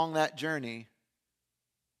journey,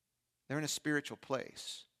 they're in a spiritual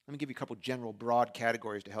place. Let me give you a couple general broad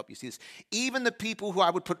categories to help you see this. Even the people who I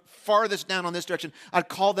would put farthest down on this direction, I'd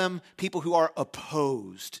call them people who are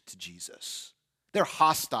opposed to Jesus. They're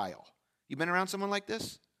hostile. You been around someone like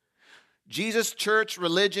this? Jesus, church,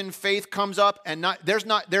 religion, faith comes up and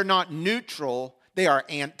they're not neutral, they are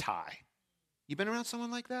anti. You been around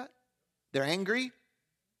someone like that? They're angry.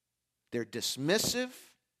 They're dismissive.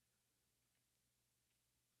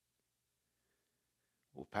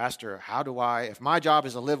 Well, Pastor, if my job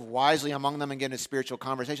is to live wisely among them and get into spiritual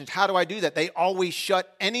conversations, how do I do that? They always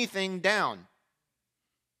shut anything down.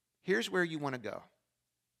 Here's where you want to go.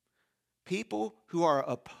 People who are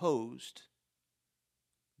opposed,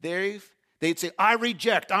 they'd say, I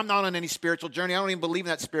reject. I'm not on any spiritual journey. I don't even believe in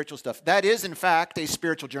that spiritual stuff. That is, in fact, a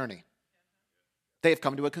spiritual journey. They have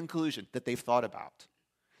come to a conclusion that they've thought about.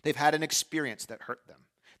 They've had an experience that hurt them.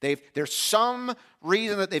 There's some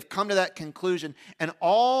reason that they've come to that conclusion. And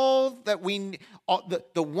the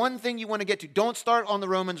one thing you want to get to, don't start on the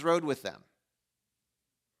Romans road with them.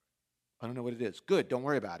 I don't know what it is. Good, don't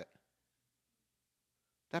worry about it.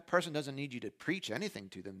 That person doesn't need you to preach anything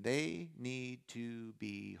to them. They need to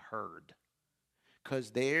be heard.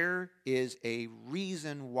 because there is a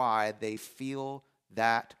reason why they feel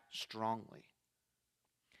that strongly.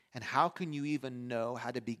 And how can you even know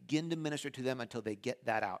how to begin to minister to them until they get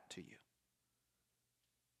that out to you?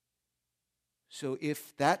 So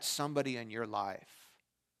if that's somebody in your life,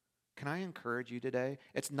 can I encourage you today?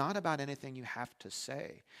 It's not about anything you have to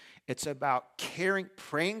say. It's about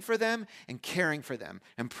praying for them and caring for them,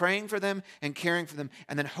 and praying for them and caring for them,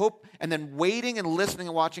 and then waiting and listening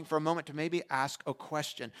and watching for a moment to maybe ask a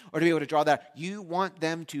question or to be able to draw that. You want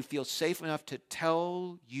them to feel safe enough to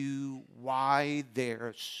tell you why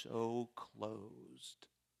they're so closed.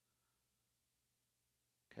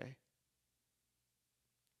 Okay?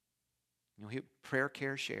 Prayer,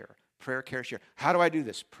 care, share. Prayer, care, share. How do I do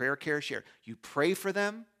this? Prayer, care, share. You pray for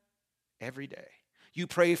them every day. You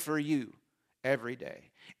pray for you every day.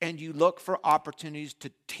 And you look for opportunities to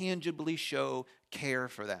tangibly show care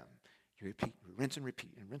for them. You repeat, rinse and repeat,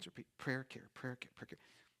 and rinse and repeat. Prayer, care, prayer, care, prayer, care.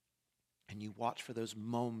 And you watch for those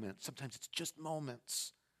moments. Sometimes it's just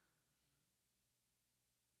moments.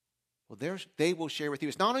 Well, they will share with you.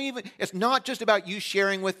 It's not just about you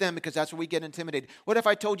sharing with them, because that's where we get intimidated. What if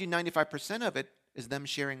I told you 95% of it is them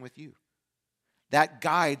sharing with you? That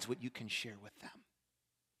guides what you can share with them.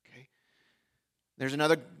 Okay. There's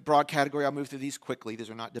another broad category. I'll move through these quickly. These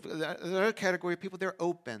are not difficult. There's another category of people, they're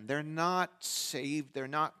open. They're not saved. They're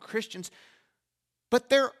not Christians. But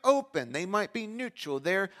they're open. They might be neutral.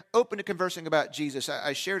 They're open to conversing about Jesus.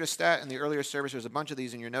 I shared a stat in the earlier service. There's a bunch of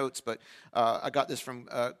these in your notes, but I got this from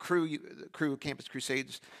Cru Campus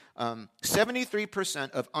Crusades.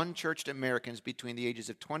 73% of unchurched Americans between the ages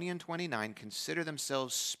of 20 and 29 consider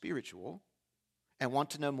themselves spiritual and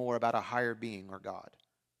want to know more about a higher being or God.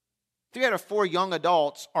 3 out of 4 young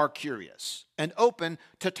adults are curious and open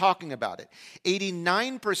to talking about it.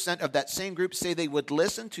 89% of that same group say they would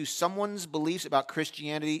listen to someone's beliefs about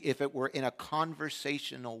Christianity if it were in a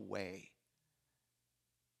conversational way.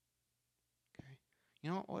 Okay.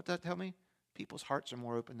 You know what that tells me? People's hearts are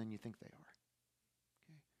more open than you think they are.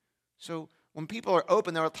 Okay. So when people are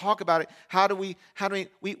open, they'll talk about it.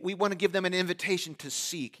 We want to give them an invitation to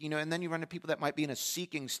seek, and then you run into people that might be in a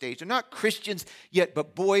seeking stage. They're not Christians yet,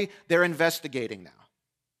 but boy, they're investigating now.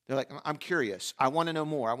 They're like, I'm curious. I want to know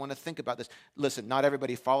more. I want to think about this. Listen, not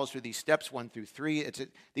everybody follows through these steps 1 through 3.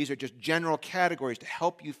 These are just general categories to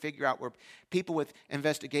help you figure out where people with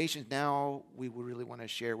investigations, now we would really want to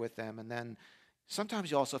share with them. And then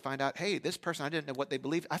sometimes you also find out, hey, this person, I didn't know what they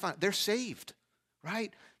believed. I found they're saved.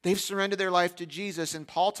 Right? They've surrendered their life to Jesus. And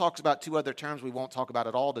Paul talks about 2 other terms we won't talk about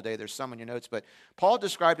at all today. There's some in your notes. But Paul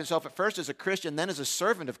described himself at first as a Christian, then as a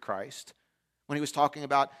servant of Christ, when he was talking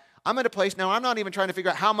about, I'm at a place now, I'm not even trying to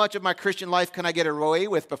figure out how much of my Christian life can I get away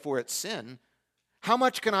with before it's sin. How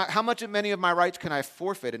much of many of my rights can I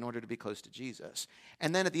forfeit in order to be close to Jesus?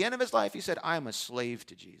 And then at the end of his life, he said, I am a slave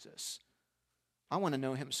to Jesus. I want to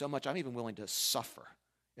know him so much, I'm even willing to suffer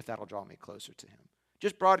if that'll draw me closer to him.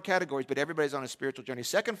 Just broad categories, but everybody's on a spiritual journey.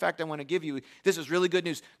 Second fact I want to give you, this is really good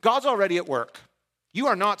news. God's already at work. You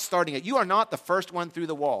are not starting it. You are not the first one through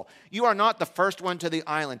the wall. You are not the first one to the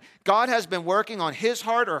island. God has been working on his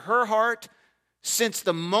heart or her heart since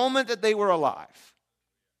the moment that they were alive.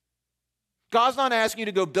 God's not asking you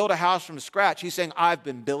to go build a house from scratch. He's saying, I've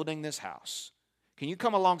been building this house. Can you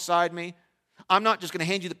come alongside me? I'm not just going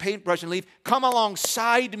to hand you the paintbrush and leave. Come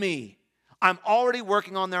alongside me. I'm already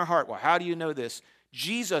working on their heart. Well, how do you know this?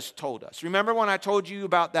 Jesus told us. Remember when I told you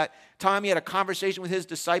about that time he had a conversation with his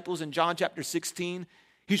disciples in John chapter 16?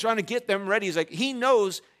 He's trying to get them ready. He's like, he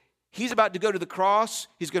knows he's about to go to the cross.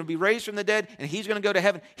 He's going to be raised from the dead, and he's going to go to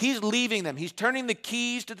heaven. He's leaving them. He's turning the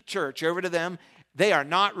keys to the church over to them. They are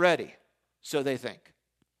not ready, so they think.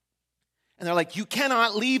 And they're like, you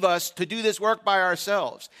cannot leave us to do this work by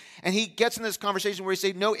ourselves. And he gets in this conversation where he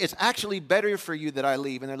says, no, it's actually better for you that I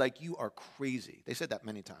leave. And they're like, you are crazy. They said that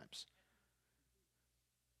many times.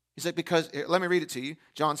 He said, because, let me read it to you,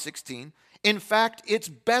 John 16. In fact, it's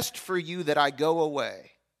best for you that I go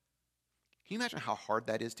away. Can you imagine how hard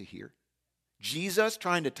that is to hear? Jesus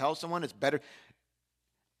trying to tell someone it's better.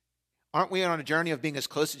 Aren't we on a journey of being as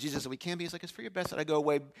close to Jesus as we can be? He's like, it's for your best that I go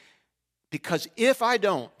away. Because if I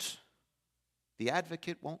don't, the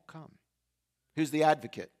advocate won't come. Who's the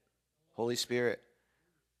advocate? Holy Spirit.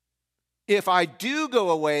 If I do go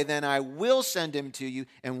away, then I will send him to you.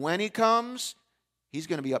 And when he comes, he's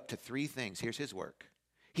going to be up to 3 things. Here's his work.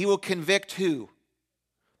 He will convict who?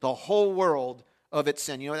 The whole world of its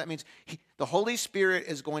sin. You know what that means? The Holy Spirit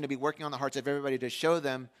is going to be working on the hearts of everybody to show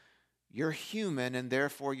them you're human and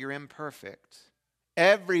therefore you're imperfect.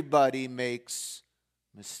 Everybody makes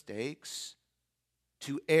mistakes.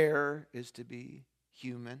 To err is to be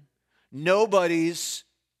human. Nobody's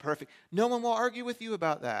perfect. No one will argue with you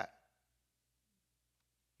about that.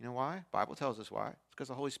 You know why? The Bible tells us why. It's because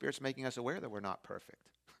the Holy Spirit's making us aware that we're not perfect.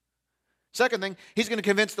 Second thing, he's going to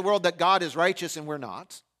convince the world that God is righteous and we're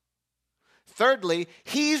not. Thirdly,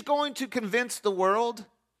 he's going to convince the world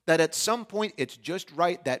that at some point it's just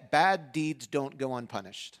right that bad deeds don't go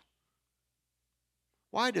unpunished.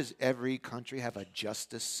 Why does every country have a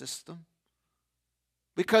justice system?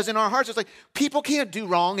 Because in our hearts it's like, people can't do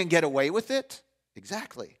wrong and get away with it.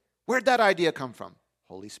 Exactly. Where'd that idea come from?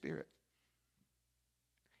 Holy Spirit.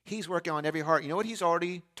 He's working on every heart. You know what he's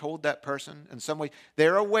already told that person? In some way,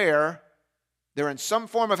 they're aware, they're in some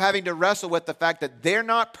form of having to wrestle with the fact that they're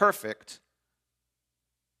not perfect,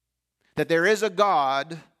 that there is a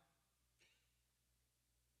God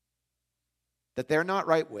that they're not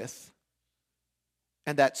right with,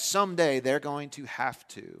 and that someday they're going to have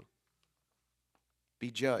to be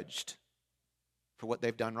judged for what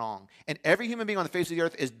they've done wrong. And every human being on the face of the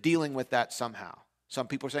earth is dealing with that somehow. Some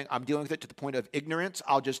people are saying, I'm dealing with it to the point of ignorance.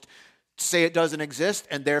 I'll just say it doesn't exist,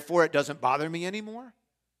 and therefore it doesn't bother me anymore.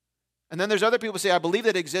 And then there's other people who say, I believe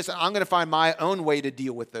that it exists, and I'm going to find my own way to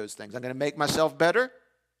deal with those things. I'm going to make myself better.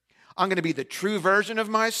 I'm going to be the true version of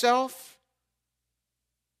myself.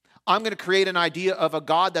 I'm going to create an idea of a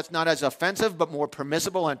God that's not as offensive, but more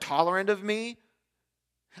permissible and tolerant of me.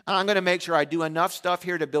 And I'm going to make sure I do enough stuff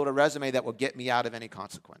here to build a resume that will get me out of any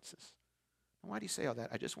consequences. Why do you say all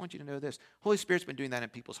that? I just want you to know this. Holy Spirit's been doing that in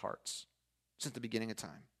people's hearts since the beginning of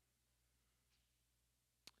time.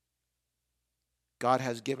 God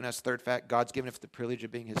has given us, third fact, God's given us the privilege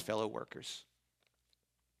of being his fellow workers.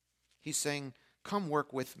 He's saying, come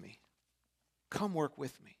work with me. Come work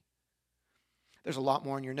with me. There's a lot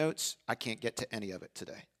more in your notes. I can't get to any of it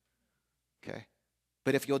today. Okay?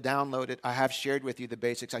 But if you'll download it, I have shared with you the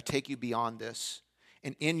basics. I take you beyond this.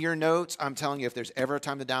 And in your notes, I'm telling you, if there's ever a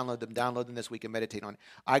time to download them this week and meditate on it.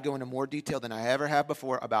 I go into more detail than I ever have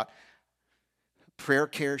before about prayer,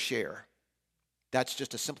 care, share. That's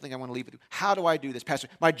just a simple thing I want to leave with you. How do I do this, Pastor?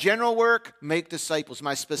 My general work, make disciples.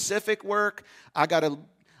 My specific work, I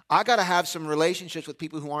gotta have some relationships with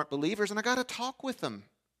people who aren't believers, and I got to talk with them.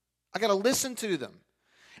 I got to listen to them.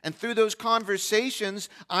 And through those conversations,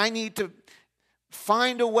 I need to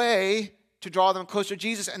find a way to draw them closer to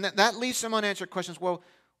Jesus. And that leaves some unanswered questions. Well,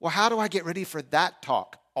 how do I get ready for that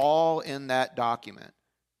talk? All in that document.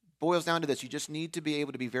 Boils down to this. You just need to be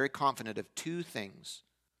able to be very confident of two things.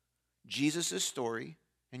 Jesus' story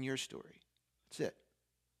and your story. That's it.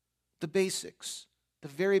 The basics. The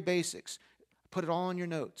very basics. Put it all in your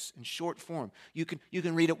notes in short form. You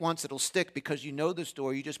can read it once. It'll stick because you know the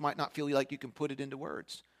story. You just might not feel like you can put it into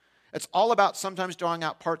words. It's all about sometimes drawing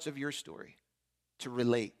out parts of your story to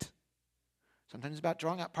relate. Sometimes it's about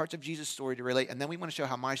drawing out parts of Jesus' story to relate. And then we want to show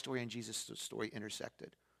how my story and Jesus' story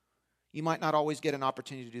intersected. You might not always get an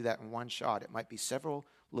opportunity to do that in one shot. It might be several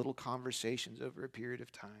little conversations over a period of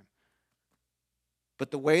time. But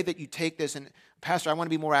the way that you take this, and Pastor, I want to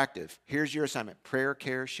be more active. Here's your assignment. Prayer,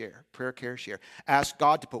 care, share. Prayer, care, share. Ask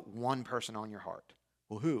God to put one person on your heart.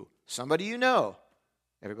 Well, who? Somebody you know.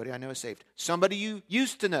 Everybody I know is saved. Somebody you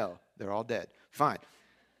used to know. They're all dead. Fine.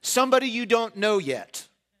 Somebody you don't know yet.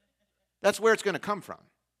 That's where it's going to come from.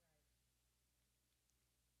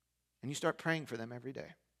 And you start praying for them every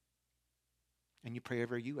day. And you pray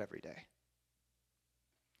over you every day.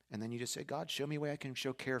 And then you just say, God, show me a way I can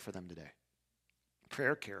show care for them today.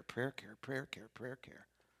 Prayer, care, prayer, care, prayer, care, prayer, care.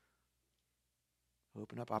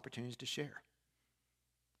 Open up opportunities to share.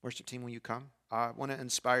 Worship team, when you come, I want to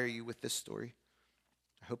inspire you with this story.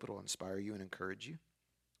 I hope it'll inspire you and encourage you.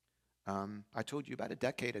 I told you about a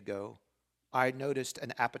decade ago, I noticed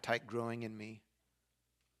an appetite growing in me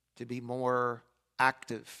to be more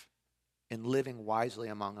active in living wisely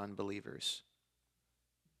among unbelievers,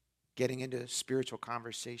 getting into spiritual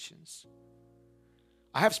conversations.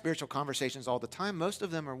 I have spiritual conversations all the time. Most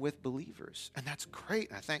of them are with believers, and that's great.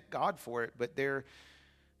 And I thank God for it, but there's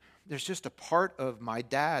just a part of my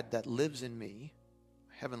dad that lives in me,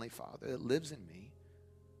 Heavenly Father, that lives in me,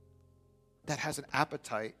 that has an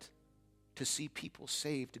appetite to see people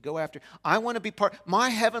saved, to go after. I want to be part. My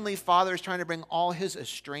Heavenly Father is trying to bring all his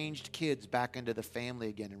estranged kids back into the family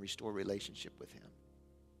again and restore relationship with him.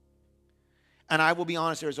 And I will be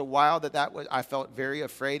honest, there was a while I felt very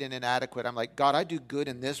afraid and inadequate. I'm like, God, I do good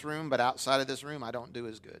in this room, but outside of this room, I don't do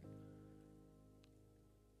as good.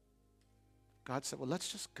 God said, well, let's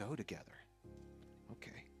just go together.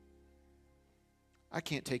 Okay. I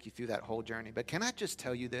can't take you through that whole journey, but can I just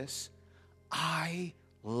tell you this? I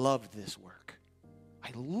love this work.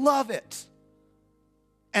 I love it.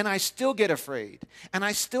 And I still get afraid. And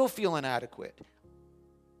I still feel inadequate.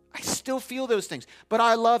 I still feel those things, but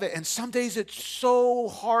I love it. And some days it's so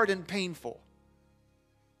hard and painful.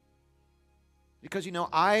 Because,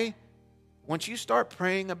 once you start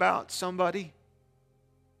praying about somebody,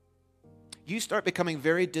 you start becoming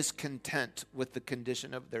very discontent with the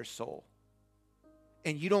condition of their soul.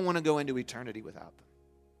 And you don't want to go into eternity without them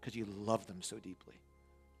because you love them so deeply.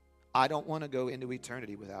 I don't want to go into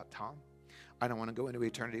eternity without Tom. I don't want to go into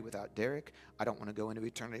eternity without Derek. I don't want to go into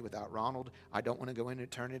eternity without Ronald. I don't want to go into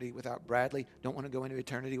eternity without Bradley. Don't want to go into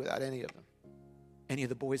eternity without any of them. Any of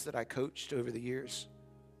the boys that I coached over the years.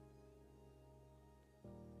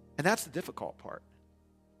 And that's the difficult part.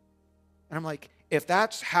 And I'm like, if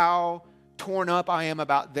that's how torn up I am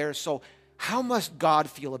about their soul, how must God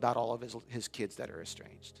feel about all of his kids that are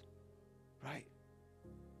estranged? Right?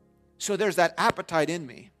 So there's that appetite in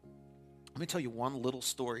me. Let me tell you one little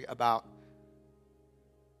story about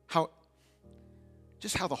how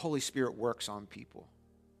the Holy Spirit works on people.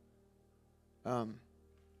 In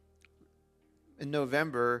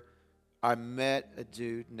November, I met a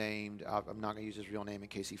dude named, I'm not going to use his real name in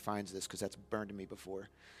case he finds this because that's burned to me before.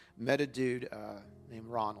 Met a dude named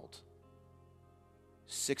Ronald.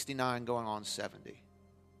 69 going on 70.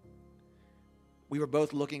 We were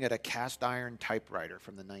both looking at a cast iron typewriter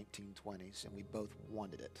from the 1920s, and we both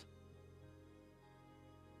wanted it.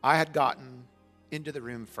 I had gotten into the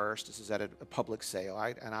room first. This is at a public sale.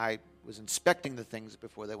 I was inspecting the things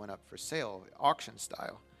before they went up for sale, auction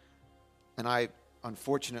style. And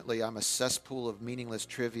unfortunately, I'm a cesspool of meaningless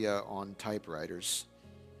trivia on typewriters.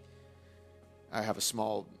 I have a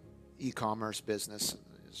small e-commerce business.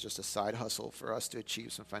 It's just a side hustle for us to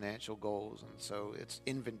achieve some financial goals. And so it's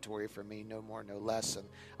inventory for me, no more, no less. And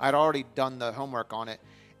I'd already done the homework on it.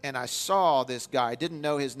 And I saw this guy. I didn't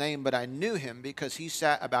know his name, but I knew him because he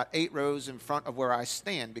sat about 8 rows in front of where I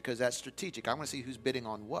stand because that's strategic. I want to see who's bidding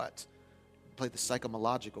on what. Play the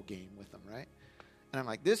psychological game with them, right? And I'm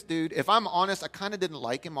like, this dude, if I'm honest, I kind of didn't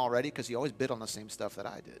like him already because he always bid on the same stuff that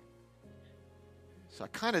I did. So I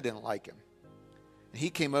kind of didn't like him. And he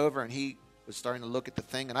came over and he was starting to look at the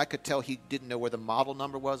thing, and I could tell he didn't know where the model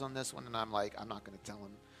number was on this one, and I'm like, I'm not going to tell him.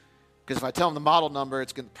 Because if I tell him the model number,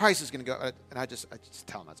 the price is going to go. And I just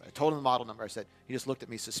tell him. I told him the model number. I said, he just looked at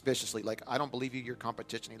me suspiciously, like, I don't believe you, your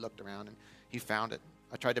competition. He looked around, and he found it.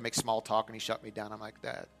 I tried to make small talk, and he shut me down. I'm like,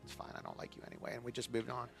 that's fine. I don't like you anyway. And we just moved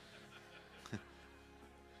on.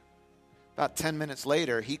 About 10 minutes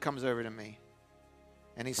later, he comes over to me,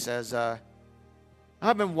 and he says,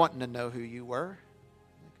 I've been wanting to know who you were.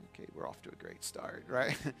 Okay, we're off to a great start,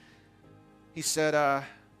 right? He said,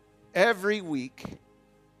 every week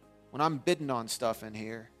when I'm bidding on stuff in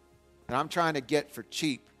here and I'm trying to get for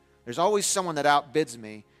cheap, there's always someone that outbids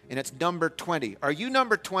me, and it's number 20. Are you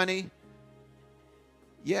number 20?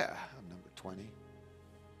 Yeah, I'm number 20.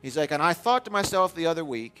 He's like, and I thought to myself the other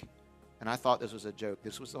week, and I thought this was a joke.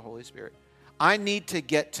 This was the Holy Spirit. I need to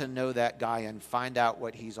get to know that guy and find out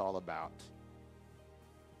what he's all about.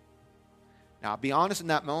 Now, I'll be honest, in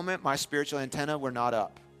that moment, my spiritual antenna were not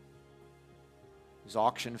up. It was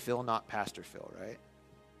auction Phil, not Pastor Phil, right?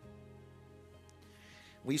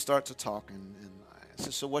 We start to talk, and I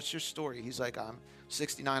said, so what's your story? He's like, I'm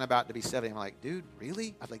 69, about to be 70. I'm like, dude,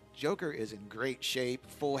 really? I'm like, Joker is in great shape,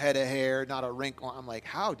 full head of hair, not a wrinkle. I'm like,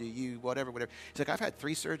 how do you, whatever. He's like, I've had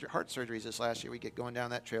 3 heart surgeries this last year. We get going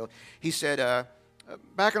down that trail. He said,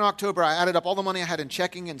 back in October, I added up all the money I had in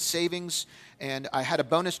checking and savings, and I had a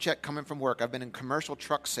bonus check coming from work. I've been in commercial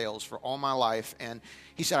truck sales for all my life, and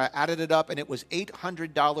he said I added it up, and it was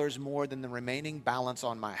 $800 more than the remaining balance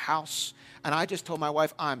on my house. And I just told my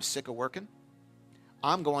wife, I'm sick of working.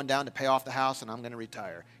 I'm going down to pay off the house, and I'm going to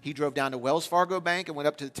retire. He drove down to Wells Fargo Bank and went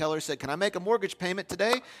up to the teller and said, can I make a mortgage payment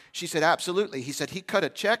today? She said, absolutely. He said he cut a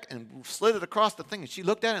check and slid it across the thing, and she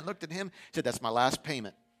looked at it and looked at him and said, that's my last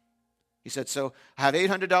payment. He said, so I have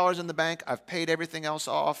 $800 in the bank. I've paid everything else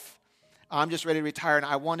off. I'm just ready to retire, and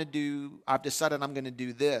I've decided I'm going to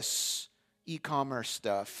do this e-commerce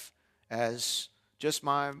stuff as just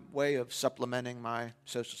my way of supplementing my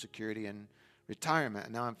Social Security and retirement.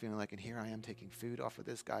 And now I'm feeling like, and here I am taking food off of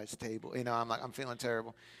this guy's table. I'm feeling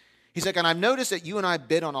terrible. He's like, and I've noticed that you and I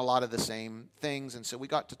bid on a lot of the same things. And so we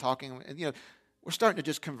got to talking, and, we're starting to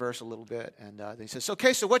just converse a little bit. And he says,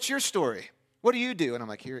 okay, so what's your story? What do you do? And I'm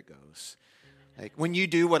like, here it goes. Like, when you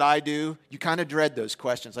do what I do, you kind of dread those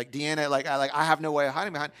questions. Like, Deanna, I have no way of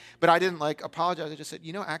hiding behind. But I didn't apologize. I just said,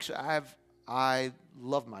 actually, I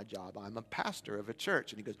love my job. I'm a pastor of a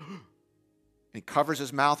church. And he goes, and he covers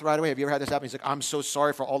his mouth right away. Have you ever had this happen? He's like, I'm so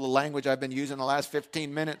sorry for all the language I've been using the last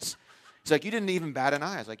 15 minutes. He's like, you didn't even bat an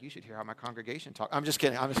eye. I was like, you should hear how my congregation talks. I'm just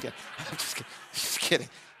kidding.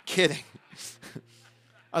 Kidding.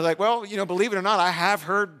 I was like, well, believe it or not, I have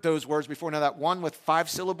heard those words before. Now, that one with 5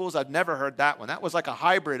 syllables, I've never heard that one. That was like a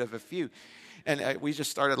hybrid of a few. And we just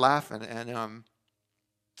started laughing. And,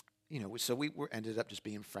 so we ended up just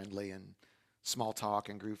being friendly and small talk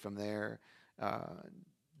and grew from there.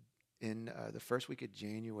 In the first week of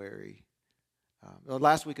January, the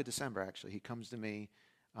last week of December, actually, he comes to me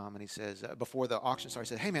and he says, before the auction started,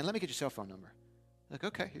 he said, hey, man, let me get your cell phone number. I'm like,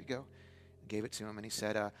 okay, here you go. Gave it to him, and he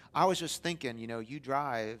said, I was just thinking, you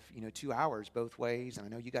drive, 2 hours both ways, and I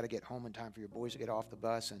know you got to get home in time for your boys to get off the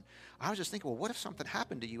bus, and I was just thinking, well, what if something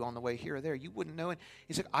happened to you on the way here or there? You wouldn't know it.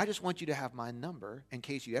 He said, I just want you to have my number in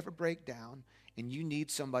case you ever break down and you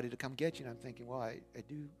need somebody to come get you. And I'm thinking, well, I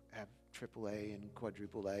do have AAA and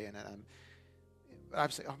quadruple A, and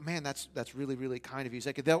I'm saying, oh, man, that's really, really kind of you. He's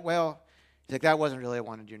like, that wasn't really I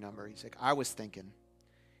wanted your number. He's like, I was thinking.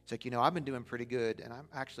 He's like, I've been doing pretty good, and I'm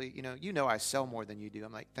actually, I sell more than you do.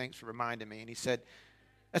 I'm like, thanks for reminding me. And he said,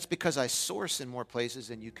 that's because I source in more places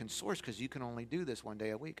than you can source because you can only do this one day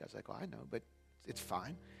a week. I was like, well, I know, but it's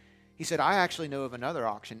fine. He said, I actually know of another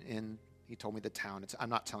auction he told me the town. I'm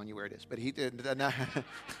not telling you where it is, but he did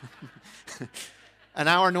an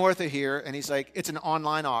hour north of here, and he's like, it's an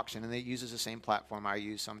online auction, and it uses the same platform I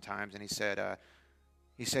use sometimes. And he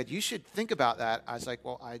said, you should think about that. I was like,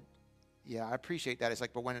 well, yeah, I appreciate that. It's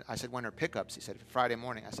like, but when are pickups? He said, Friday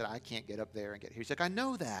morning. I said, I can't get up there and get here. He's like, I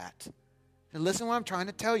know that. And listen to what I'm trying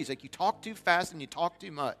to tell you. He's like, you talk too fast and you talk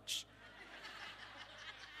too much.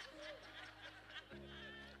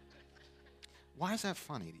 Why is that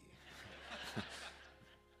funny to you?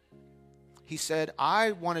 He said,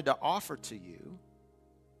 I wanted to offer to you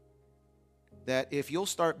that if you'll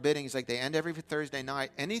start bidding, he's like, they end every Thursday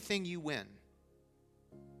night, anything you win,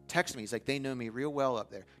 text me. He's like, they know me real well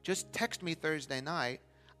up there. Just text me Thursday night.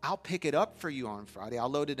 I'll pick it up for you on Friday. I'll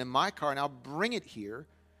load it in my car, and I'll bring it here,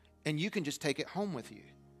 and you can just take it home with you.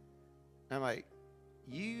 And I'm like,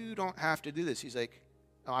 you don't have to do this. He's like,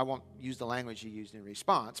 oh, I won't use the language he used in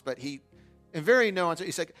response, but in very nuanced,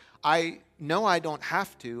 he's like, I know I don't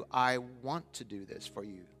have to. I want to do this for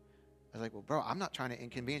you. I was like, well, bro, I'm not trying to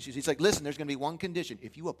inconvenience you. He's like, listen, there's going to be one condition.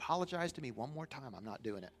 If you apologize to me one more time, I'm not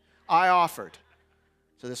doing it. I offered.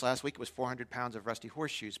 So this last week it was 400 pounds of rusty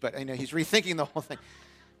horseshoes. But he's rethinking the whole thing.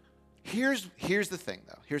 Here's the thing,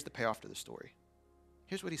 though. Here's the payoff to the story.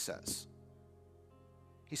 Here's what he says.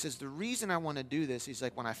 He says, the reason I want to do this, he's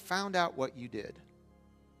like, when I found out what you did,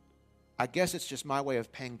 I guess it's just my way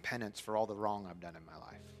of paying penance for all the wrong I've done in my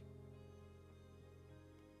life.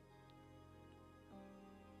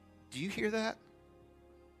 Do you hear that?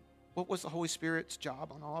 What was the Holy Spirit's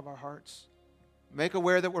job on all of our hearts? Make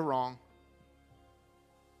aware that we're wrong.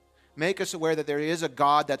 Make us aware that there is a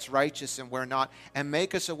God that's righteous and we're not. And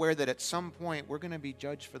make us aware that at some point we're going to be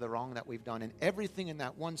judged for the wrong that we've done. And everything in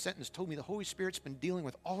that one sentence told me the Holy Spirit's been dealing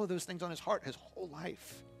with all of those things on his heart his whole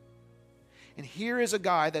life. And here is a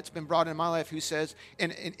guy that's been brought in my life who says,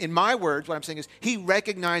 and in my words, what I'm saying is he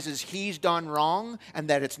recognizes he's done wrong and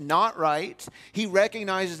that it's not right. He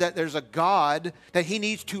recognizes that there's a God that he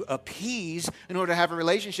needs to appease in order to have a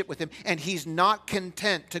relationship with him. And he's not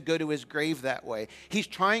content to go to his grave that way. He's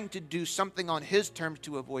trying to do something on his terms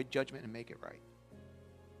to avoid judgment and make it right.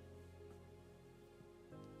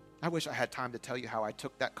 I wish I had time to tell you how I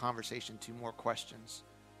took that conversation to more questions.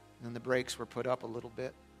 And then the brakes were put up a little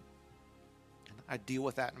bit. I deal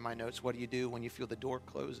with that in my notes. What do you do when you feel the door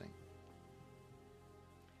closing?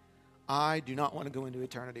 I do not want to go into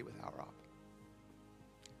eternity without Rob.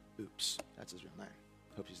 Oops, that's his real name.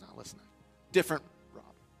 Hope he's not listening. Different Rob,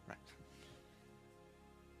 right?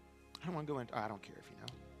 I don't want to go into, I don't care if you know,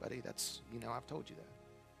 buddy. I've told you that.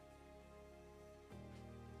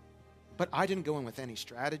 But I didn't go in with any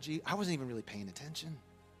strategy. I wasn't even really paying attention.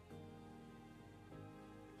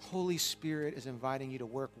 Holy Spirit is inviting you to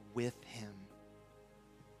work with him.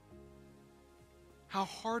 How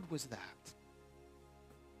hard was that?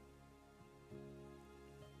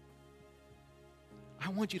 I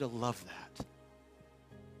want you to love that.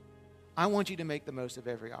 I want you to make the most of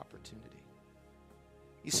every opportunity.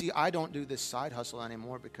 You see, I don't do this side hustle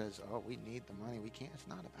anymore because, we need the money. We can't. It's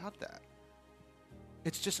not about that.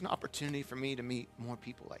 It's just an opportunity for me to meet more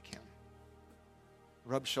people like him.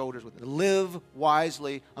 Rub shoulders with him. Live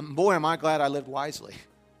wisely. Boy, am I glad I lived wisely.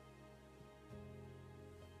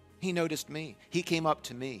 He noticed me. He came up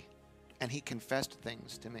to me, and he confessed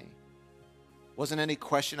things to me. Wasn't any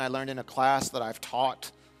question I learned in a class that I've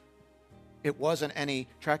taught. It wasn't any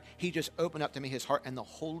track. He just opened up to me his heart, and the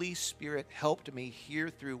Holy Spirit helped me hear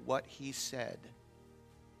through what he said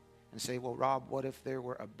and say, well, Rob, what if there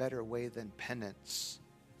were a better way than penance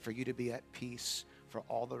for you to be at peace for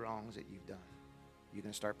all the wrongs that you've done? You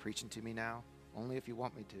going to start preaching to me now? Only if you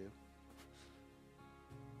want me to.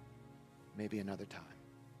 Maybe another time.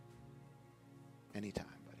 Anytime,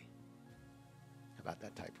 buddy. How about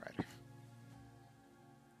that typewriter?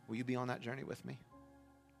 Will you be on that journey with me?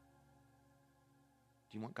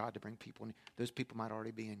 Do you want God to bring people in? Those people might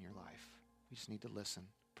already be in your life. We just need to listen,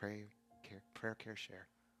 pray, care, prayer, care, share.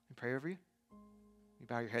 And pray over you. You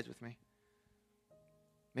bow your heads with me.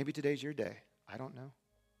 Maybe today's your day. I don't know.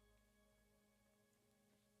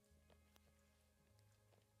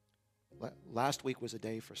 Last week was a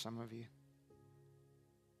day for some of you.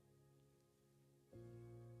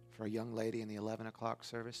 For a young lady in the 11 o'clock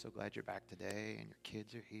service, so glad you're back today and your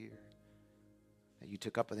kids are here. That you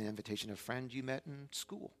took up with an invitation of a friend you met in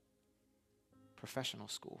school, professional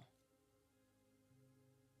school.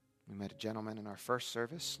 We met a gentleman in our first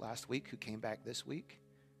service last week who came back this week,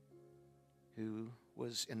 who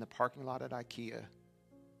was in the parking lot at IKEA,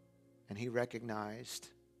 and he recognized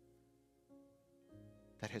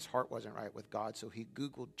that his heart wasn't right with God, so he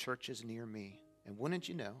Googled churches near me. And wouldn't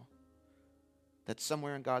you know that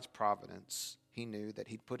somewhere in God's providence, he knew that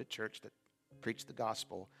he'd put a church that preached the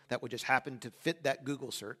gospel that would just happen to fit that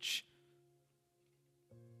Google search.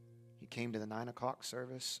 He came to the 9 o'clock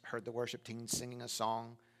service, heard the worship team singing a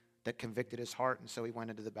song that convicted his heart, and so he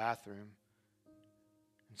went into the bathroom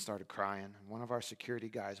and started crying. And one of our security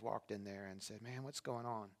guys walked in there and said, "Man, what's going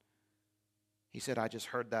on?" He said, "I just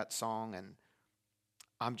heard that song and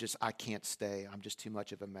I can't stay. I'm just too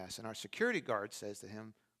much of a mess." And our security guard says to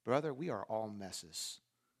him, "Brother, we are all messes.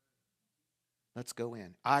 Let's go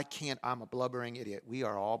in." I'm a blubbering idiot. We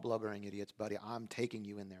are all blubbering idiots, buddy. I'm taking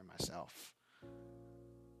you in there myself.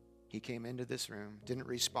 He came into this room, didn't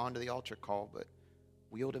respond to the altar call, but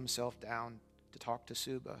wheeled himself down to talk to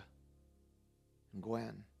Suba and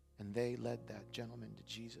Gwen, and they led that gentleman to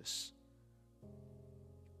Jesus.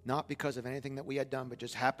 Not because of anything that we had done, but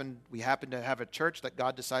just we happened to have a church that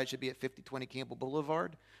God decided should be at 5020 Campbell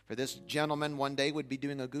Boulevard. For this gentleman one day would be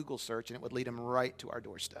doing a Google search, and it would lead him right to our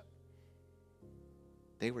doorstep.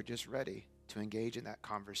 They were just ready to engage in that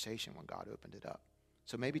conversation when God opened it up.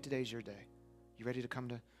 So maybe today's your day. You ready to come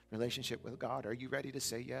to relationship with God? Are you ready to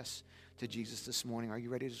say yes to Jesus this morning? Are you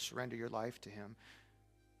ready to surrender your life to him?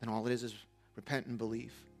 Then all it is repent and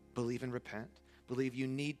believe. Believe and repent. Believe you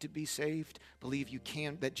need to be saved. Believe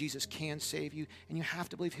that Jesus can save you. And you have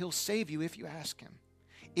to believe he'll save you if you ask him.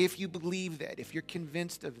 If you believe that, if you're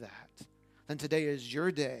convinced of that, then today is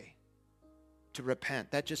your day to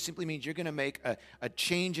repent. That just simply means you're going to make a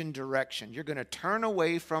change in direction. You're going to turn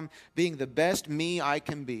away from being the best me I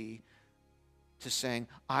can be to saying,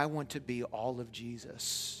 I want to be all of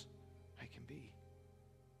Jesus I can be.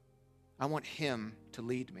 I want him to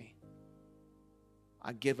lead me.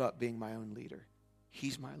 I give up being my own leader.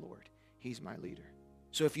 He's my Lord. He's my leader.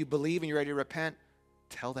 So if you believe and you're ready to repent,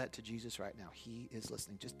 tell that to Jesus right now. He is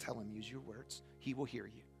listening. Just tell him, use your words. He will hear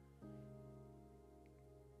you.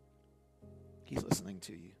 He's listening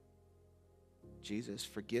to you. Jesus,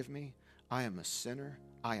 forgive me. I am a sinner.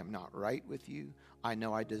 I am not right with you. I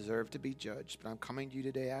know I deserve to be judged, but I'm coming to you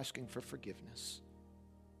today asking for forgiveness.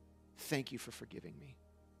 Thank you for forgiving me.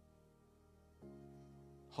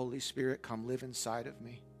 Holy Spirit, come live inside of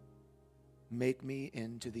me. Make me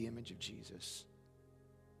into the image of Jesus.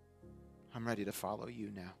 I'm ready to follow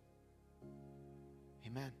you now.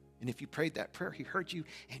 Amen. And if you prayed that prayer, he heard you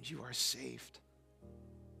and you are saved.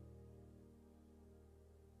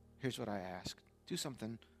 Here's what I ask. Do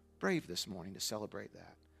something brave this morning to celebrate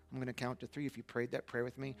that. I'm going to count to 3. If you prayed that prayer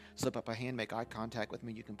with me, slip up a hand, make eye contact with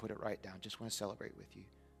me. You can put it right down. Just want to celebrate with you.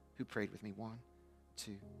 Who prayed with me? 1,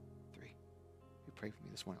 2, 3. Who prayed with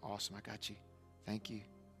me this morning? Awesome. I got you. Thank you.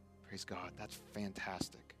 Praise God. That's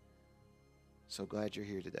fantastic. So glad you're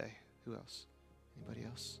here today. Who else? Anybody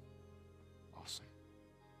else? Awesome.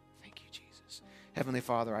 Thank you, Jesus. Heavenly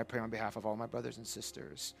Father, I pray on behalf of all my brothers and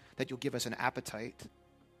sisters that you'll give us an appetite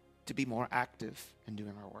to be more active in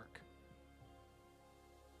doing our work.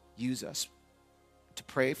 Use us to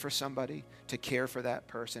pray for somebody, to care for that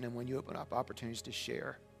person, and when you open up opportunities to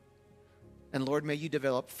share. And Lord, may you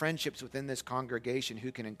develop friendships within this congregation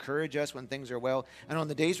who can encourage us when things are well. And on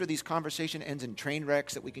the days where these conversation ends in train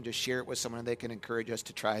wrecks, that we can just share it with someone and they can encourage us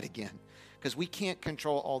to try it again. Because we can't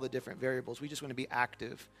control all the different variables. We just want to be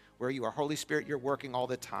active where you are. Holy Spirit, you're working all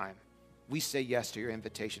the time. We say yes to your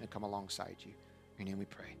invitation to come alongside you. In your name we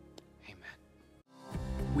pray. Amen.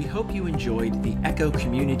 We hope you enjoyed the Echo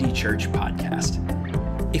Community Church podcast.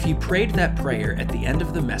 If you prayed that prayer at the end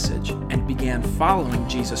of the message and began following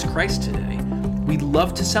Jesus Christ today, we'd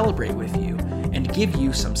love to celebrate with you and give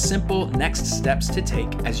you some simple next steps to take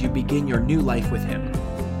as you begin your new life with him.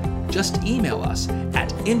 just email us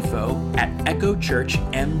at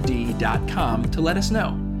info@echochurchmd.com to let us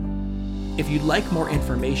know. If you'd like more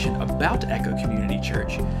information about Echo Community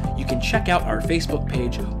Church, you can check out our Facebook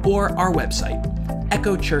page or our website,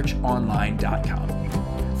 echochurchonline.com.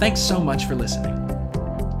 Thanks so much for listening.